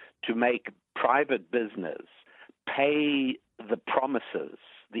best to make private business pay the promises,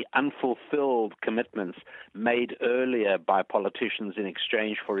 the unfulfilled commitments made earlier by politicians in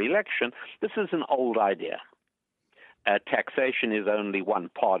exchange for election, this is an old idea. Taxation is only one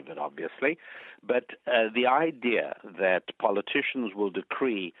part of it, obviously, but the idea that politicians will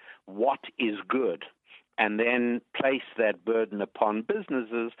decree what is good and then place that burden upon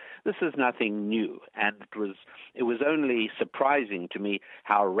businesses, this is nothing new. And it was only surprising to me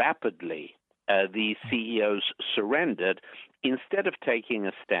how rapidly these CEOs surrendered instead of taking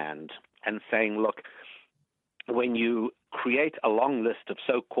a stand and saying, look, when you create a long list of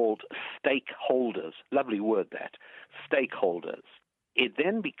so-called stakeholders, lovely word that, stakeholders, it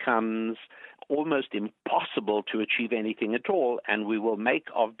then becomes almost impossible to achieve anything at all, and we will make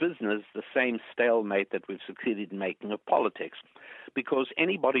of business the same stalemate that we've succeeded in making of politics. Because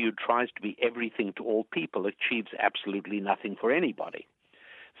anybody who tries to be everything to all people achieves absolutely nothing for anybody.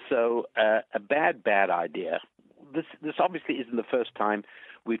 So a bad idea. This obviously isn't the first time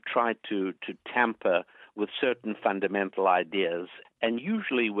we've tried to tamper with certain fundamental ideas, and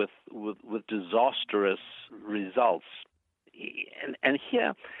usually with disastrous results. And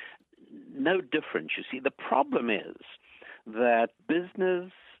here, no difference. You see, the problem is that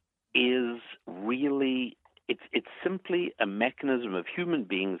business is really, it's simply a mechanism of human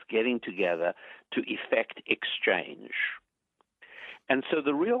beings getting together to effect exchange. And so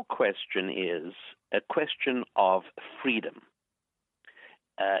the real question is a question of freedom.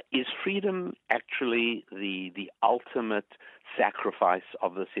 Is freedom actually the ultimate sacrifice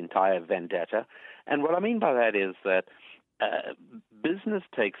of this entire vendetta? And what I mean by that is that business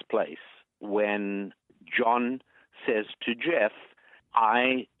takes place when John says to Jeff,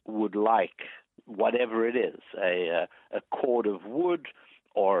 I would like whatever it is, a cord of wood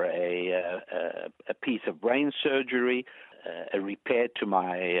or a piece of brain surgery, a repair to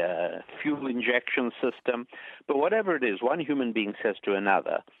my fuel injection system. But whatever it is, one human being says to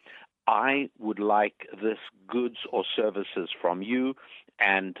another, I would like this goods or services from you,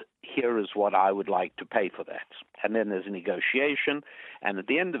 and here is what I would like to pay for that. And then there's a negotiation, and at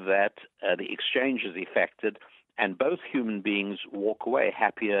the end of that, the exchange is effected, and both human beings walk away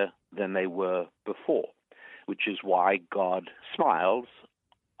happier than they were before, which is why God smiles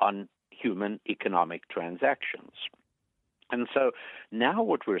on human economic transactions. And so now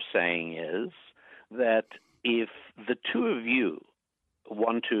what we're saying is that if the two of you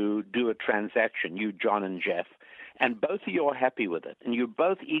want to do a transaction, you, John and Jeff, and both of you are happy with it, and you're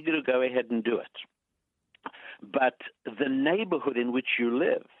both eager to go ahead and do it, but the neighborhood in which you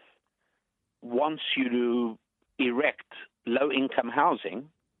live wants you to erect low-income housing,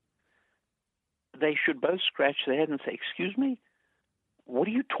 they should both scratch their head and say, excuse me, what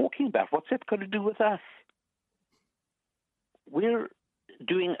are you talking about? What's that got to do with us? We're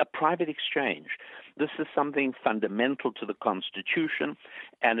doing a private exchange. This is something fundamental to the Constitution,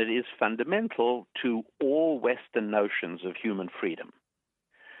 and it is fundamental to all Western notions of human freedom.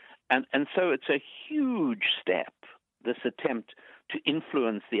 And so it's a huge step, this attempt to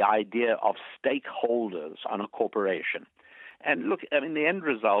influence the idea of stakeholders on a corporation. And look, I mean, the end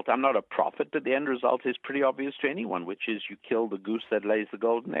result, I'm not a prophet, but the end result is pretty obvious to anyone, which is you kill the goose that lays the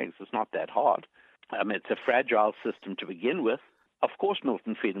golden eggs. It's not that hard. It's a fragile system to begin with. Of course,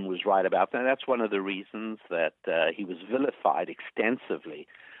 Milton Friedman was right about that. And that's one of the reasons that he was vilified extensively,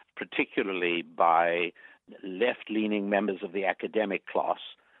 particularly by left-leaning members of the academic class.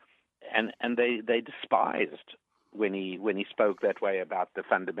 And they despised when he spoke that way about the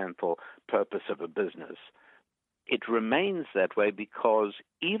fundamental purpose of a business. It remains that way because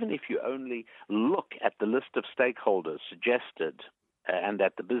even if you only look at the list of stakeholders suggested and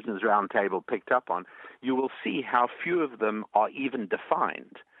that the Business Roundtable picked up on, you will see how few of them are even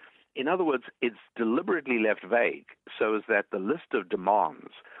defined. In other words, it's deliberately left vague so as that the list of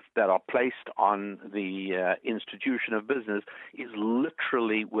demands that are placed on the institution of business is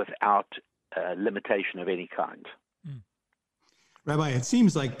literally without limitation of any kind. Rabbi, it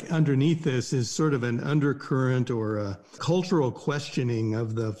seems like underneath this is sort of an undercurrent or a cultural questioning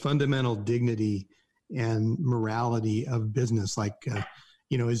of the fundamental dignity and morality of business. Like,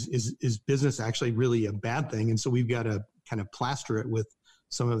 is business actually really a bad thing? And so we've got to kind of plaster it with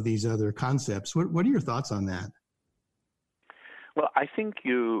some of these other concepts. What are your thoughts on that? Well, I think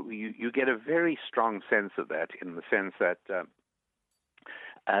you get a very strong sense of that in the sense that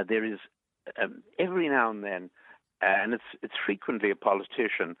there is every now and then, and it's frequently a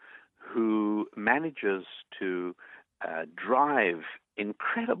politician who manages to drive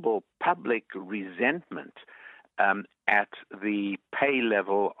incredible public resentment at the pay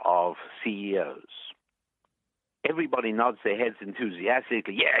level of CEOs. everybody nods their heads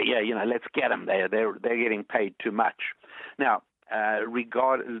enthusiastically. Yeah, let's get them. They're getting paid too much. Now,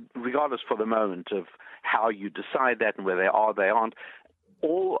 regardless for the moment of how you decide that and whether they aren't,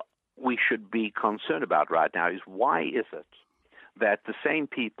 all we should be concerned about right now is why is it that the same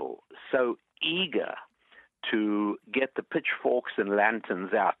people so eager to get the pitchforks and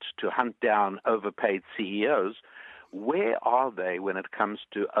lanterns out to hunt down overpaid CEOs, where are they when it comes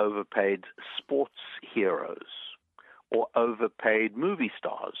to overpaid sports heroes or overpaid movie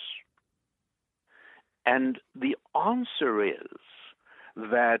stars? And the answer is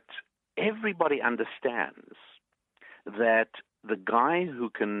that everybody understands that the guy who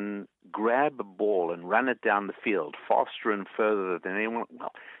can grab a ball and run it down the field faster and further than anyone,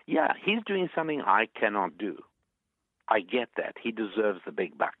 well, yeah, he's doing something I cannot do. I get that. He deserves the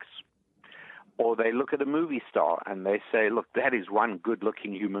big bucks. Or they look at a movie star and they say, look, that is one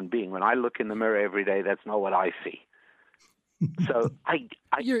good-looking human being. When I look in the mirror every day, that's not what I see. So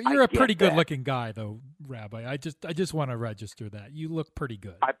you're a pretty good-looking guy, though, Rabbi. I just want to register that you look pretty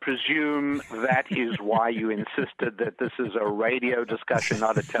good. I presume that is why you insisted that this is a radio discussion,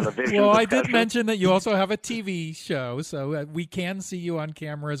 not a television discussion. I did mention that you also have a TV show, so we can see you on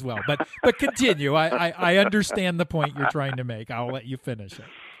camera as well. But continue. I understand the point you're trying to make. I'll let you finish it.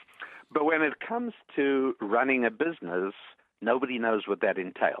 But when it comes to running a business, nobody knows what that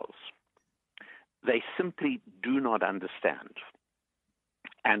entails. They simply do not understand.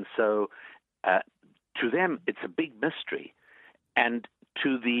 And so to them, it's a big mystery. And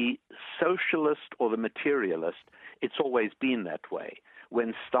to the socialist or the materialist, it's always been that way.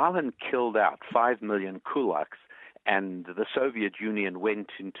 When Stalin killed out 5 million kulaks and the Soviet Union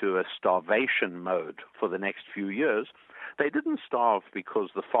went into a starvation mode for the next few years, they didn't starve because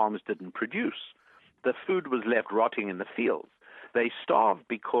the farms didn't produce. The food was left rotting in the fields. They starved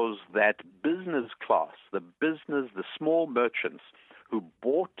because that business class, the small merchants who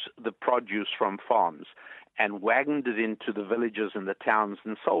bought the produce from farms and wagoned it into the villages and the towns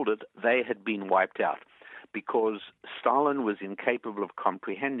and sold it, they had been wiped out because Stalin was incapable of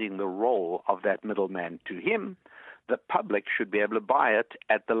comprehending the role of that middleman. To him, the public should be able to buy it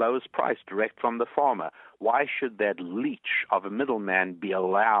at the lowest price, direct from the farmer. Why should that leech of a middleman be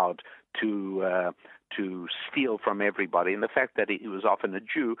allowed to steal from everybody? And the fact that he was often a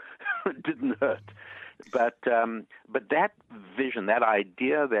Jew didn't hurt. But that vision, that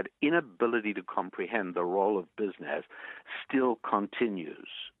idea, that inability to comprehend the role of business still continues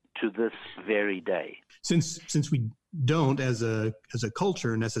to this very day. Since we don't, as a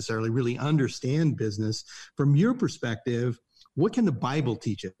culture, necessarily really understand business, from your perspective, what can the Bible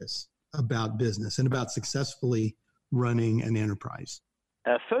teach us about business and about successfully running an enterprise?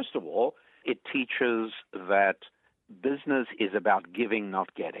 First of all, it teaches that business is about giving,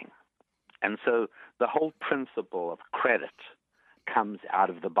 not getting. And so the whole principle of credit comes out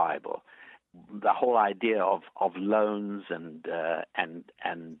of the Bible. The whole idea of loans and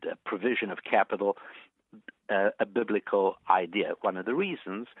provision of capital, a biblical idea. One of the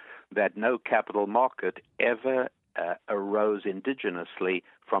reasons that no capital market ever arose indigenously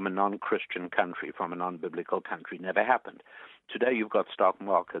from a non-Christian country, from a non-biblical country, never happened. Today you've got stock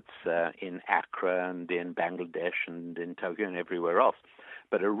markets in Accra and in Bangladesh and in Tokyo and everywhere else.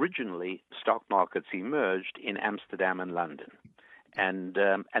 But originally, stock markets emerged in Amsterdam and London. And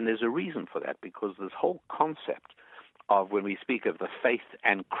there's a reason for that, because this whole concept of when we speak of the faith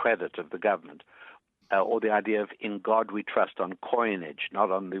and credit of the government, or the idea of in God we trust on coinage,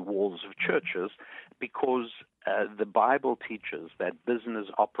 not on the walls of churches, because the Bible teaches that business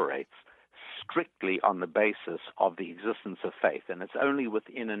operates strictly on the basis of the existence of faith. And it's only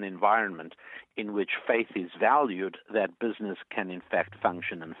within an environment in which faith is valued that business can in fact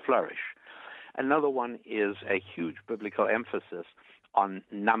function and flourish. Another one is a huge biblical emphasis on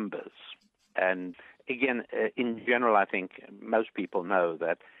numbers. And again, in general, I think most people know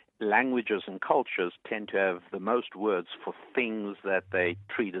that languages and cultures tend to have the most words for things that they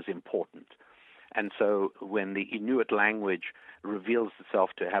treat as important. And so when the Inuit language reveals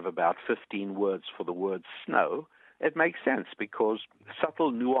itself to have about 15 words for the word snow, it makes sense, because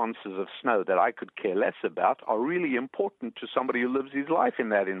subtle nuances of snow that I could care less about are really important to somebody who lives his life in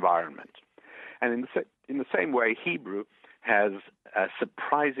that environment. And in the same way, Hebrew has a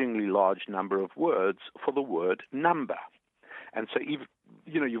surprisingly large number of words for the word number. And so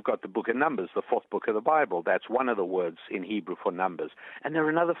you've got the book of Numbers, the fourth book of the Bible. That's one of the words in Hebrew for numbers. And there are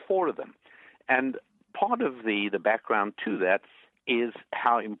another 4 of them. And part of the background to that is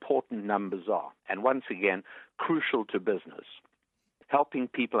how important numbers are. And once again, crucial to business, helping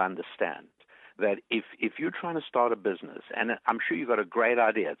people understand that if you're trying to start a business, and I'm sure you've got a great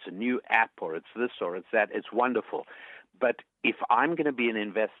idea, it's a new app or it's this or it's that, it's wonderful. But if I'm going to be an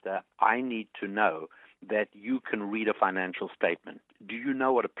investor, I need to know that you can read a financial statement. Do you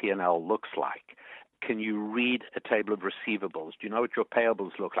know what a P&L looks like? Can you read a table of receivables? Do you know what your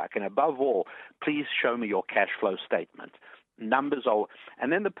payables look like? And above all, please show me your cash flow statement. Numbers are,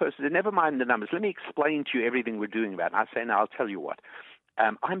 and then the person said, never mind the numbers. Let me explain to you everything we're doing about it. And I say, no, I'll tell you what.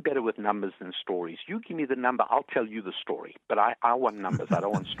 I'm better with numbers than stories. You give me the number, I'll tell you the story. But I want numbers. I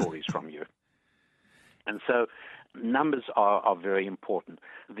don't want stories from you. And so numbers are very important.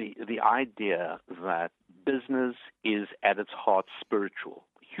 The idea that business is at its heart spiritual,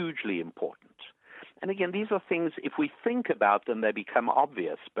 hugely important. And again, these are things, if we think about them, they become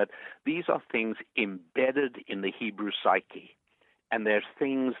obvious, but these are things embedded in the Hebrew psyche. And there's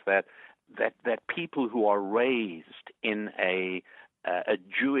things that people who are raised in a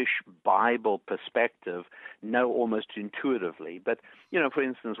Jewish Bible perspective know almost intuitively. But, for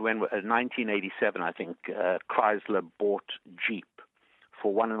instance, when in 1987, I think, Chrysler bought Jeep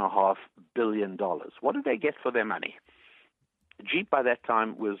for $1.5 billion. What did they get for their money? Jeep by that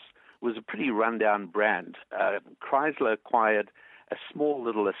time was a pretty rundown brand. Chrysler acquired a small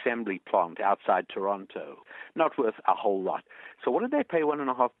little assembly plant outside Toronto, not worth a whole lot. So what did they pay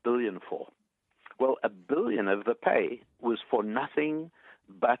 $1.5 billion for? Well, $1 billion of the pay was for nothing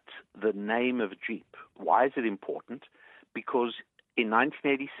but the name of Jeep. Why is it important? Because in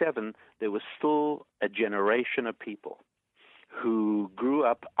 1987, there was still a generation of people who grew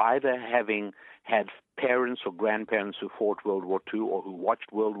up either having had parents or grandparents who fought World War II or who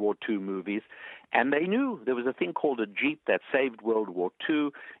watched World War II movies, and they knew there was a thing called a Jeep that saved World War II.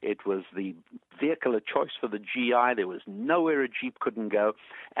 It was the vehicle of choice for the GI. There was nowhere a Jeep couldn't go,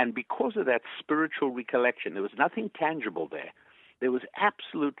 and because of that spiritual recollection, there was nothing tangible there. There was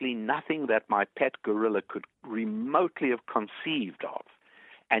absolutely nothing that my pet gorilla could remotely have conceived of.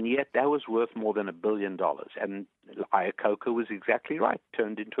 And yet that was worth more than $1 billion. And Iacocca was exactly right,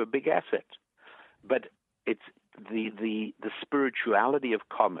 turned into a big asset. But it's the spirituality of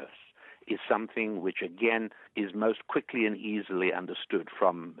commerce is something which, again, is most quickly and easily understood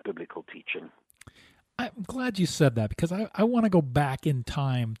from biblical teaching. I'm glad you said that, because I want to go back in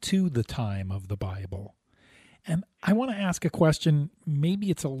time to the time of the Bible. And I want to ask a question,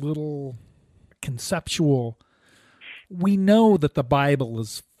 maybe it's a little conceptual. We know that the Bible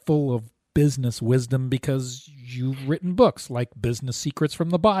is full of business wisdom because you've written books like Business Secrets from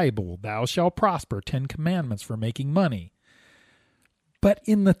the Bible, Thou Shalt Prosper, 10 Commandments for Making Money. But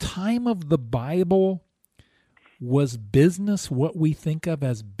in the time of the Bible, was business what we think of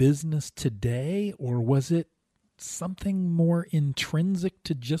as business today, or was it something more intrinsic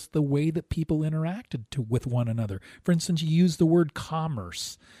to just the way that people interacted with one another? For instance, you use the word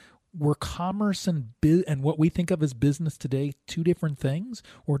commerce. Were commerce and what we think of as business today two different things,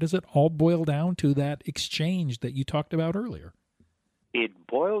 or does it all boil down to that exchange that you talked about earlier? It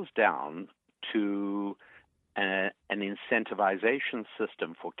boils down to an incentivization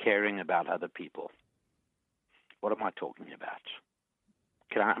system for caring about other people. What am I talking about?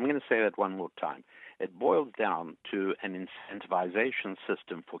 I'm going to say that one more time. It boils down to an incentivization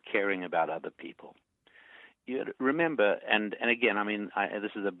system for caring about other people. You remember, and again,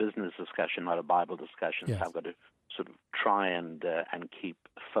 this is a business discussion, not a Bible discussion. Yes. So I've got to sort of try and keep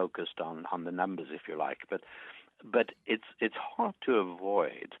focused on the numbers, if you like. But it's hard to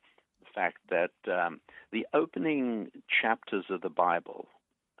avoid the fact that the opening chapters of the Bible,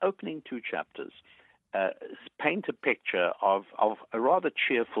 opening 2 chapters, paint a picture of a rather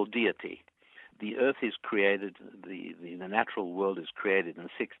cheerful deity. The earth is created, the natural world is created in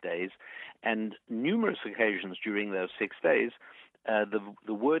 6 days, and numerous occasions during those 6 days,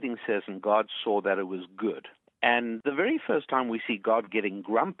 the wording says, and God saw that it was good. And the very first time we see God getting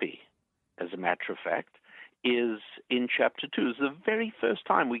grumpy, as a matter of fact, is in chapter 2. It's the very first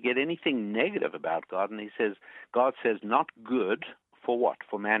time we get anything negative about God, and God says, not good for what?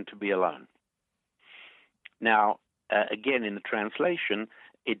 For man to be alone. Now, again, in the translation,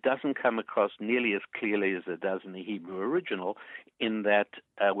 it doesn't come across nearly as clearly as it does in the Hebrew original, in that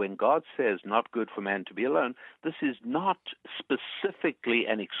when God says not good for man to be alone, this is not specifically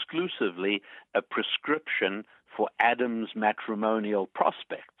and exclusively a prescription for Adam's matrimonial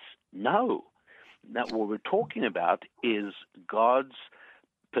prospects. No. Now, what we're talking about is God's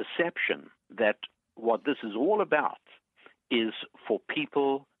perception that what this is all about is for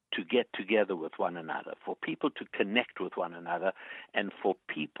people to get together with one another, for people to connect with one another, and for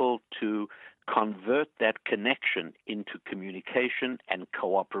people to convert that connection into communication and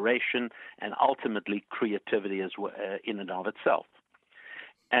cooperation and ultimately creativity as well, in and of itself.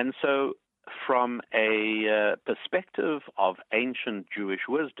 And so from a perspective of ancient Jewish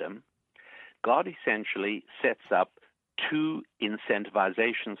wisdom, God essentially sets up two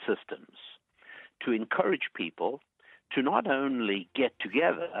incentivization systems to encourage people to not only get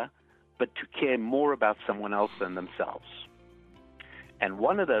together, but to care more about someone else than themselves. And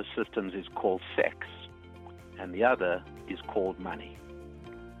one of those systems is called sex, and the other is called money.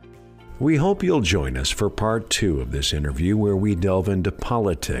 We hope you'll join us for part 2 of this interview, where we delve into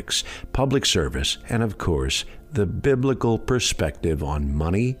politics, public service, and of course, the biblical perspective on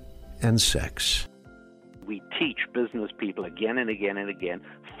money and sex. We teach business people again and again and again,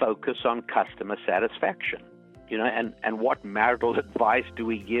 focus on customer satisfaction. And what marital advice do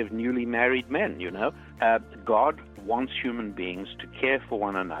we give newly married men, God wants human beings to care for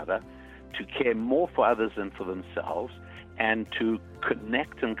one another, to care more for others than for themselves, and to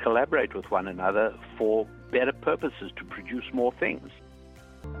connect and collaborate with one another for better purposes, to produce more things.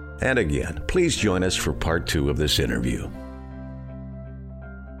 And again, please join us for part 2 of this interview.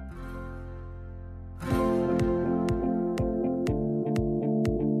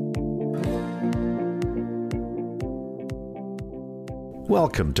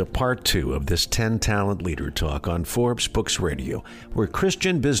 Welcome to part 2 of this 10 Talent Leader Talk on Forbes Books Radio, where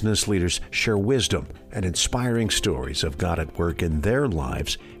Christian business leaders share wisdom and inspiring stories of God at work in their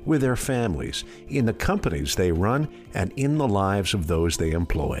lives, with their families, in the companies they run, and in the lives of those they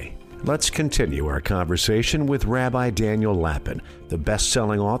employ. Let's continue our conversation with Rabbi Daniel Lapin, the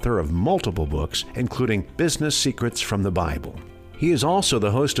best-selling author of multiple books, including Business Secrets from the Bible. He is also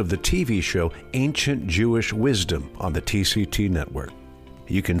the host of the TV show Ancient Jewish Wisdom on the TCT network.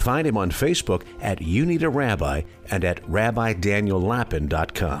 You can find him on Facebook at You Need a Rabbi and at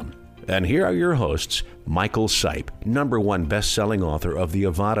RabbiDanielLapin.com. And here are your hosts, Michael Sipe, #1 best-selling author of The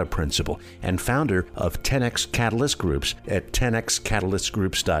Avada Principle and founder of 10X Catalyst Groups at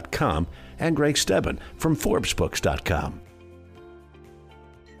 10xCatalystGroups.com, and Greg Stebbin from ForbesBooks.com.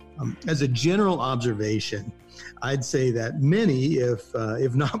 As a general observation, I'd say that many, if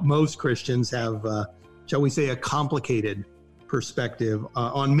not most Christians, have, shall we say, a complicated perspective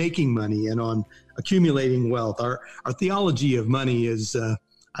on making money and on accumulating wealth. Our theology of money is,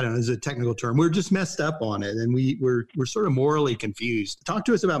 is a technical term. We're just messed up on it, and we're sort of morally confused. Talk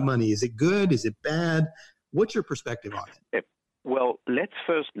to us about money. Is it good? Is it bad? What's your perspective on it? Well, let's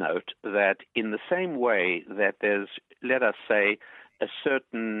first note that in the same way that there's, let us say, a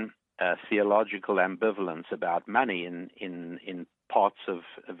certain theological ambivalence about money in parts of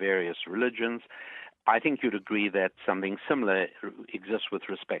various religions, I think you'd agree that something similar exists with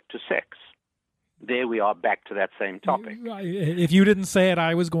respect to sex. There we are back to that same topic. If you didn't say it,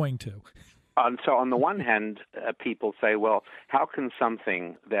 I was going to. And so on the one hand, people say, well, how can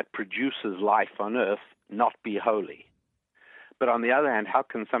something that produces life on earth not be holy? But on the other hand, how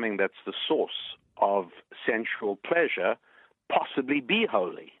can something that's the source of sensual pleasure possibly be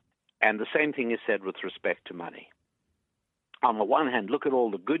holy? And the same thing is said with respect to money. On the one hand, look at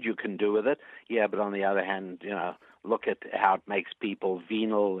all the good you can do with it. Yeah, but on the other hand, look at how it makes people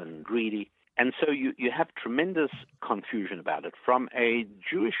venal and greedy. And so you have tremendous confusion about it. From a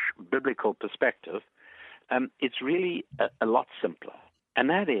Jewish biblical perspective, it's really a lot simpler. And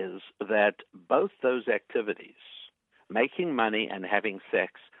that is that both those activities, making money and having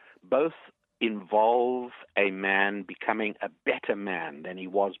sex, both involve a man becoming a better man than he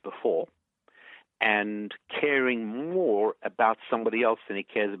was before, and caring more about somebody else than he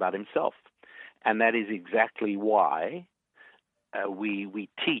cares about himself. And that is exactly why we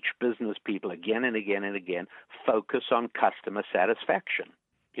teach business people again and again and again, focus on customer satisfaction.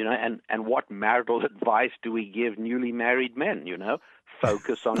 And what marital advice do we give newly married men?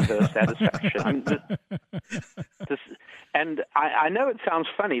 Focus on her satisfaction. I know it sounds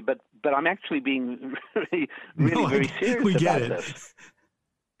funny, but I'm actually being really very serious about this.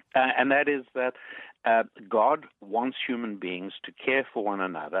 And that is that God wants human beings to care for one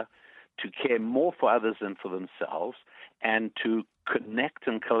another, to care more for others than for themselves, and to connect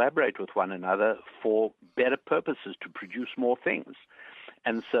and collaborate with one another for better purposes, to produce more things.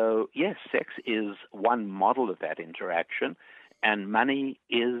 And so, yes, sex is one model of that interaction, and money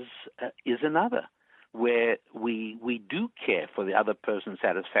is another, where we do care for the other person's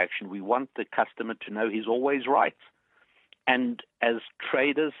satisfaction. We want the customer to know he's always right. And as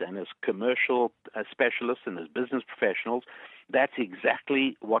traders and as commercial specialists and as business professionals, that's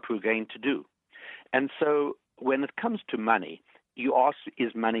exactly what we're going to do. And so when it comes to money, you ask,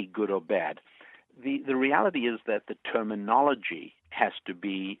 is money good or bad? The reality is that the terminology has to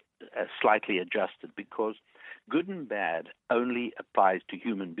be slightly adjusted, because good and bad only applies to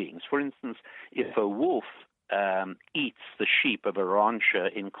human beings. For instance, if a wolf eats the sheep of a rancher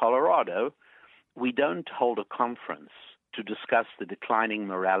in Colorado, we don't hold a conference to discuss the declining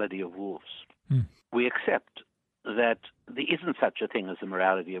morality of wolves. We accept that there isn't such a thing as the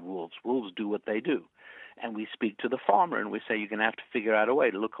morality of wolves. Wolves do what they do. And we speak to the farmer and we say, you're going to have to figure out a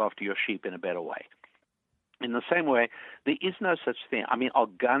way to look after your sheep in a better way. In the same way, there is no such thing. I mean, are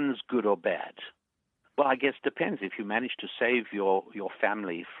guns good or bad? Well, I guess it depends. If you manage to save your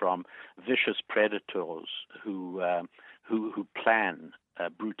family from vicious predators who plan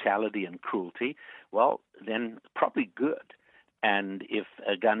brutality and cruelty, well, then probably good. And if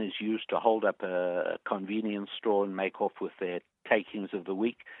a gun is used to hold up a convenience store and make off with their takings of the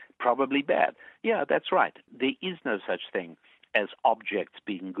week, probably bad. Yeah, that's right. There is no such thing as objects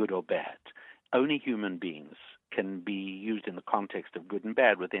being good or bad. Only human beings can be used in the context of good and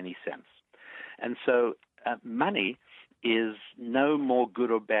bad with any sense. And so money is no more good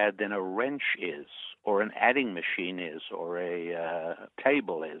or bad than a wrench is, or an adding machine is, or a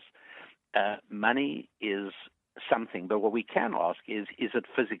table is. Money is something, but what we can ask is it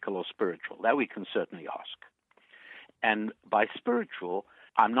physical or spiritual? That we can certainly ask. And by spiritual,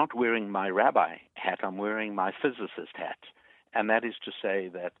 I'm not wearing my rabbi hat, I'm wearing my physicist hat. And that is to say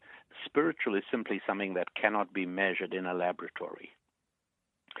that spiritual is simply something that cannot be measured in a laboratory.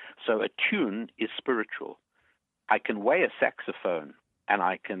 So a tune is spiritual. I can weigh a saxophone and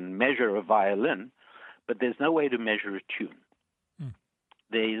I can measure a violin, but there's no way to measure a tune.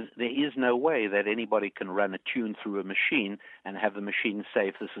 There is no way that anybody can run a tune through a machine and have the machine say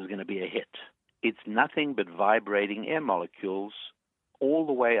if this is going to be a hit. It's nothing but vibrating air molecules all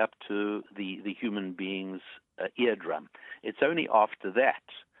the way up to the human being's eardrum. It's only after that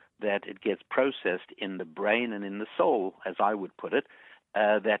it gets processed in the brain and in the soul, as I would put it,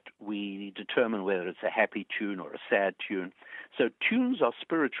 that we determine whether it's a happy tune or a sad tune. So tunes are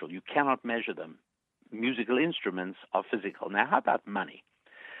spiritual. You cannot measure them. Musical instruments are physical. Now, how about money?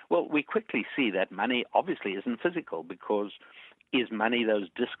 Well, we quickly see that money obviously isn't physical, because is money those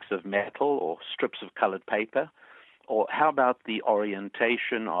discs of metal or strips of colored paper? Or how about the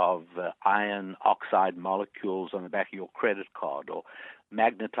orientation of iron oxide molecules on the back of your credit card, or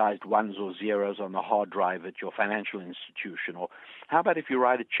magnetized ones or zeros on the hard drive at your financial institution? Or how about if you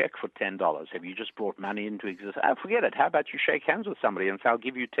write a check for $10? Have you just brought money into existence? Forget it. How about you shake hands with somebody and say, I'll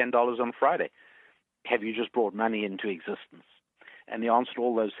give you $10 on Friday? Have you just brought money into existence? And the answer to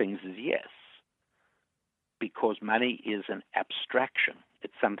all those things is yes, because money is an abstraction.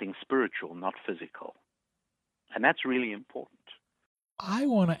 It's something spiritual, not physical. And that's really important. I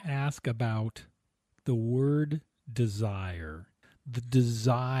want to ask about the word desire, the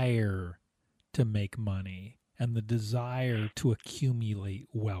desire to make money and the desire to accumulate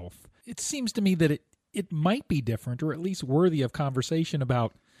wealth. It seems to me that it might be different, or at least worthy of conversation,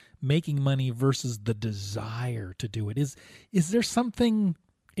 about making money versus the desire to do it. Is there something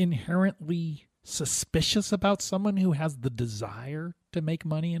inherently suspicious about someone who has the desire to make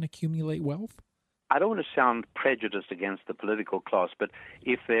money and accumulate wealth? I don't want to sound prejudiced against the political class, but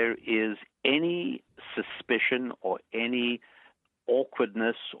if there is any suspicion or any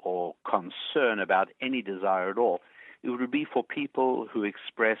awkwardness or concern about any desire at all, it would be for people who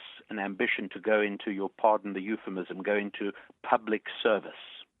express an ambition to go into, you'll pardon the euphemism, go into public service.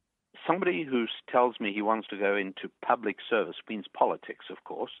 Somebody who tells me he wants to go into public service, means politics, of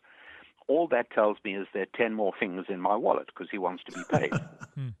course. All that tells me is there are 10 more fingers in my wallet because he wants to be paid.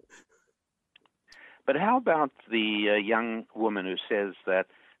 But how about the young woman who says that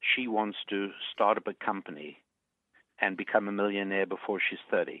she wants to start up a company and become a millionaire before she's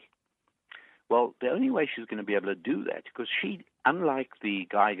 30? Well, the only way she's going to be able to do that, because she, unlike the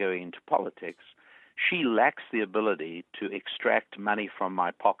guy going into politics, she lacks the ability to extract money from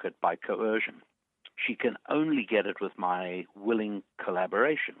my pocket by coercion. She can only get it with my willing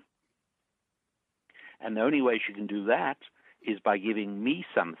collaboration. And the only way she can do that is by giving me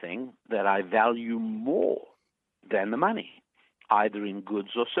something that I value more than the money, either in goods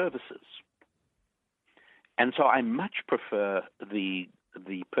or services. And so I much prefer the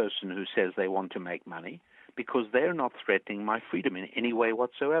person who says they want to make money, because they're not threatening my freedom in any way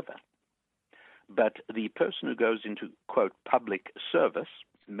whatsoever. But the person who goes into, quote, public service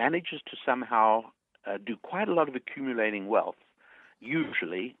manages to somehow do quite a lot of accumulating wealth,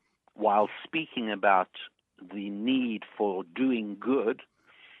 usually while speaking about the need for doing good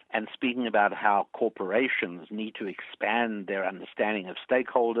and speaking about how corporations need to expand their understanding of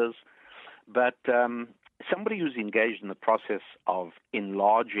stakeholders. But somebody who's engaged in the process of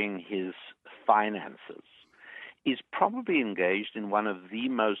enlarging his finances is probably engaged in one of the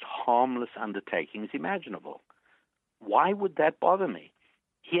most harmless undertakings imaginable. Why would that bother me?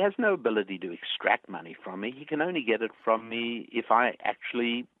 He has no ability to extract money from me. He can only get it from me if I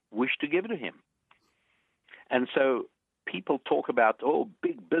actually wish to give it to him. And so people talk about, oh,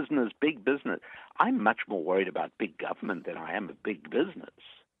 big business, big business. I'm much more worried about big government than I am a big business.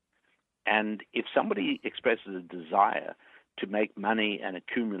 And if somebody expresses a desire to make money and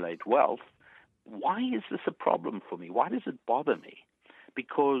accumulate wealth, why is this a problem for me? Why does it bother me?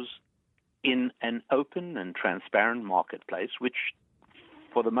 Because in an open and transparent marketplace, which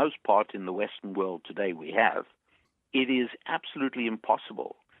for the most part in the Western world today we have, it is absolutely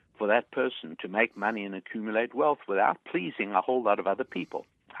impossible for that person to make money and accumulate wealth without pleasing a whole lot of other people.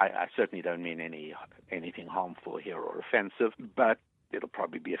 I certainly don't mean anything harmful here or offensive, but it'll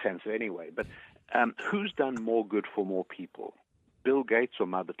probably be offensive anyway. But who's done more good for more people, Bill Gates or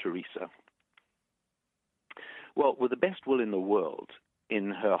Mother Teresa? Well, with the best will in the world,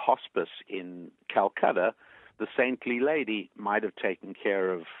 in her hospice in Calcutta, the saintly lady might have taken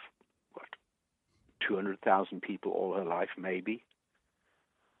care of, 200,000 people all her life, maybe.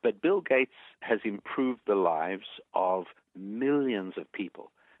 But Bill Gates has improved the lives of millions of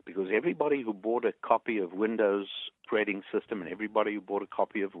people, because everybody who bought a copy of Windows operating system and everybody who bought a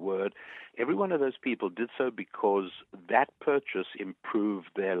copy of Word, every one of those people did so because that purchase improved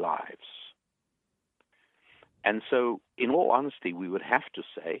their lives. And so, in all honesty, we would have to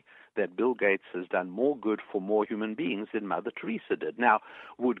say that Bill Gates has done more good for more human beings than Mother Teresa did. Now,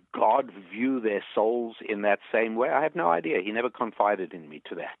 would God view their souls in that same way? I have no idea. He never confided in me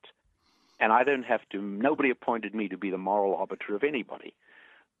to that. And I don't have to, nobody appointed me to be the moral arbiter of anybody.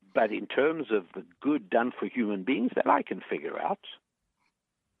 But in terms of the good done for human beings, that I can figure out.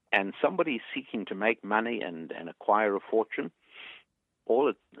 And somebody seeking to make money and acquire a fortune,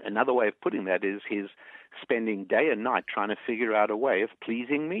 another way of putting that is his spending day and night trying to figure out a way of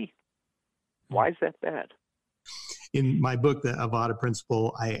pleasing me. Why is that bad? In my book, The Avada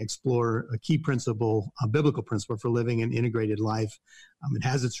Principle, I explore a key principle, a biblical principle for living an integrated life. It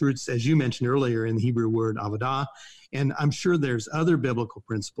has its roots, as you mentioned earlier, in the Hebrew word avodah. And I'm sure there's other biblical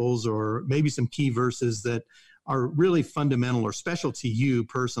principles or maybe some key verses that are really fundamental or special to you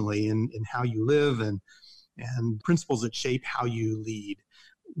personally in how you live and principles that shape how you lead.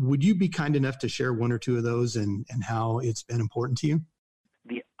 Would you be kind enough to share one or two of those and how it's been important to you?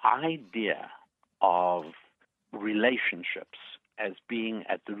 The idea of relationships as being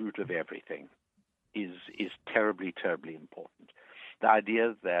at the root of everything is terribly, terribly important. The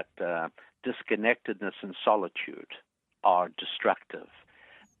idea that disconnectedness and solitude are destructive.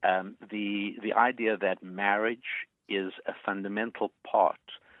 The idea that marriage is a fundamental part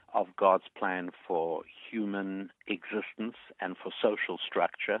of God's plan for human existence and for social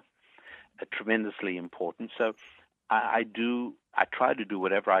structure, tremendously important. So I try to do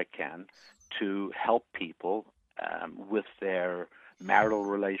whatever I can to help people with their marital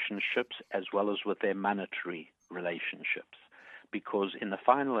relationships as well as with their monetary relationships. Because in the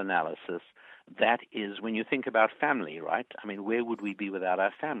final analysis, that is, when you think about family, right? I mean, where would we be without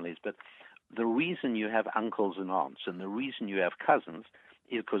our families? But the reason you have uncles and aunts and the reason you have cousins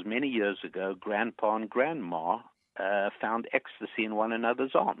is because many years ago, grandpa and grandma found ecstasy in one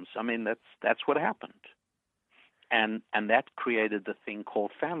another's arms. I mean, that's what happened. And that created the thing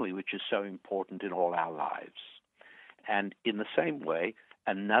called family, which is so important in all our lives. And in the same way,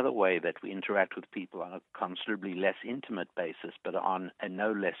 another way that we interact with people on a considerably less intimate basis, but on a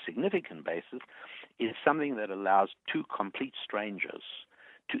no less significant basis, is something that allows two complete strangers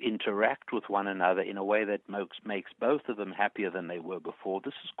to interact with one another in a way that makes both of them happier than they were before.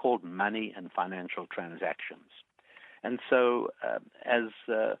 This is called money and financial transactions. And so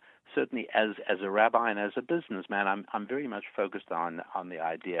certainly as a rabbi and as a businessman, I'm very much focused on the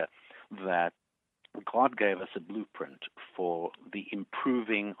idea that God gave us a blueprint for the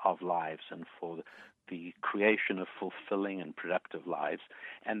improving of lives and for the creation of fulfilling and productive lives,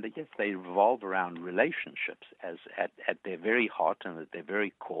 and that, yes, they revolve around relationships as at their very heart and at their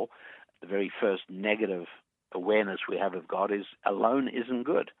very core. The very first negative awareness we have of God is alone isn't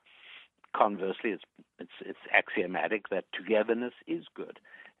good. Conversely, it's axiomatic that togetherness is good,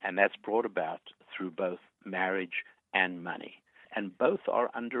 and that's brought about through both marriage and money. And both are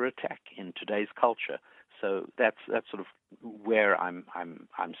under attack in today's culture. So that's sort of where I'm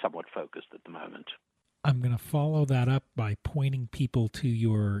somewhat focused at the moment. I'm going to follow that up by pointing people to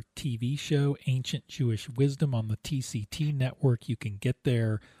your TV show, Ancient Jewish Wisdom, on the TCT network. You can get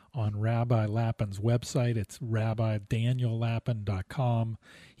there on Rabbi Lapin's website. It's rabbidaniellapin.com.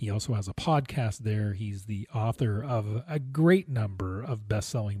 He also has a podcast there. He's the author of a great number of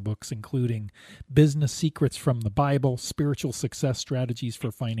best-selling books, including Business Secrets from the Bible, Spiritual Success Strategies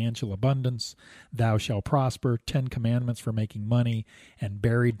for Financial Abundance, Thou Shalt Prosper, 10 Commandments for Making Money, and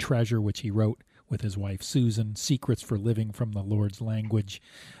Buried Treasure, which he wrote with his wife Susan, Secrets for Living from the Lord's Language.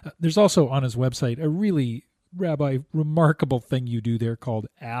 There's also on his website a really, Rabbi, remarkable thing you do there called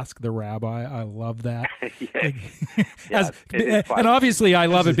Ask the Rabbi. I love that. And obviously I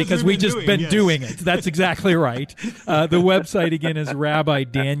love it because we've just been doing it. That's exactly right. The website again is Rabbi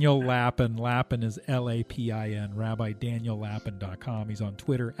Daniel Lapin. Lapin is Lapin, rabbidaniellapin.com. He's on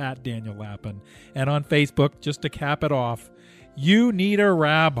Twitter @Daniel Lapin, and on Facebook, just to cap it off, You Need a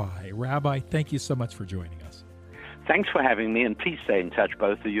Rabbi. Rabbi, thank you so much for joining us. Thanks for having me, and please stay in touch,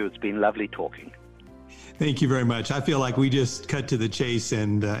 both of you. It's been lovely talking. Thank you very much. I feel like we just cut to the chase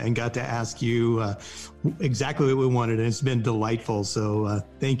and got to ask you exactly what we wanted, and it's been delightful. So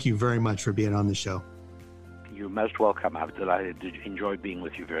thank you very much for being on the show. You're most welcome. I've enjoyed being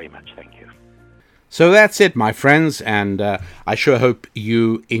with you very much. Thank you. So that's it, my friends, and I sure hope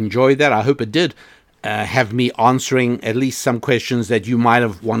you enjoyed that. I hope it did have me answering at least some questions that you might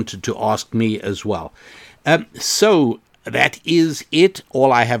have wanted to ask me as well. So that is it.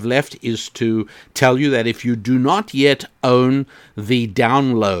 All I have left is to tell you that if you do not yet own the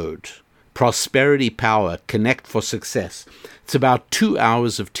download, Prosperity Power, Connect for Success, it's about 2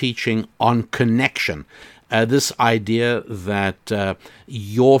 hours of teaching on connection. This idea that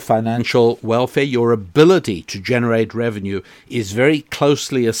your financial welfare, your ability to generate revenue, is very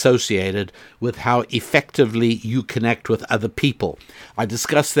closely associated with how effectively you connect with other people. I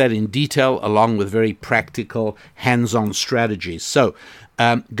discuss that in detail along with very practical hands-on strategies. So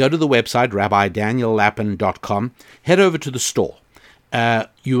go to the website, rabbidaniellapin.com, head over to the store.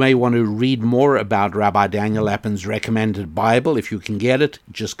 You may want to read more about Rabbi Daniel Lapin's recommended Bible. If you can get it,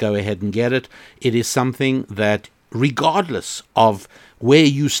 just go ahead and get it. It is something that, regardless of where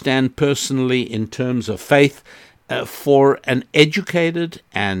you stand personally in terms of faith, for an educated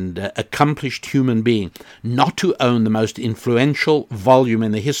and accomplished human being not to own the most influential volume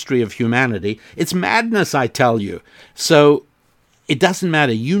in the history of humanity, it's madness, I tell you. So it doesn't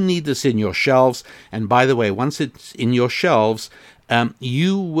matter. You need this in your shelves. And by the way, once it's in your shelves,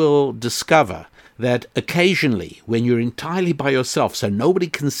 you will discover that occasionally, when you're entirely by yourself, so nobody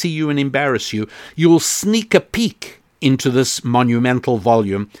can see you and embarrass you, you will sneak a peek into this monumental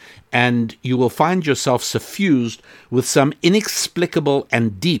volume, and you will find yourself suffused with some inexplicable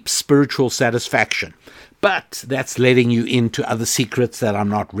and deep spiritual satisfaction. But that's letting you into other secrets that I'm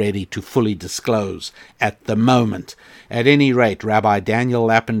not ready to fully disclose at the moment. At any rate,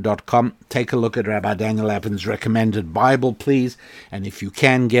 rabbidaniellapin.com. Take a look at Rabbi Daniel Lapin's recommended Bible, please. And if you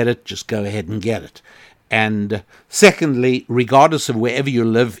can get it, just go ahead and get it. And secondly, regardless of wherever you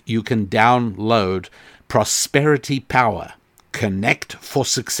live, you can download Prosperity Power, Connect for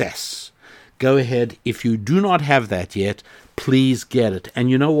Success. Go ahead. If you do not have that yet, please get it. And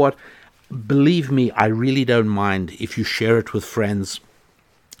you know what? Believe me, I really don't mind if you share it with friends.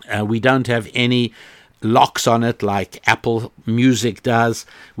 We don't have any locks on it like Apple Music does.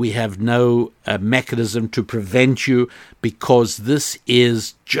 We have no mechanism to prevent you, because this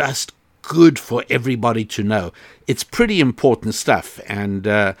is just good for everybody to know. It's pretty important stuff, and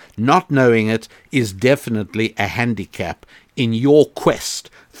not knowing it is definitely a handicap in your quest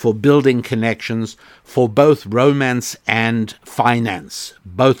for building connections for both romance and finance,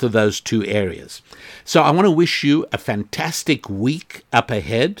 both of those two areas. So I want to wish you a fantastic week up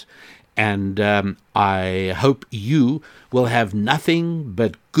ahead, and I hope you will have nothing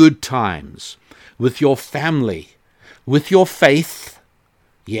but good times with your family, with your faith,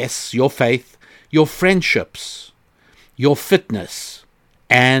 yes, your faith, your friendships, your fitness,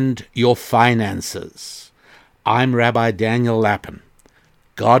 and your finances. I'm Rabbi Daniel Lapin.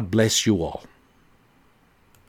 God bless you all.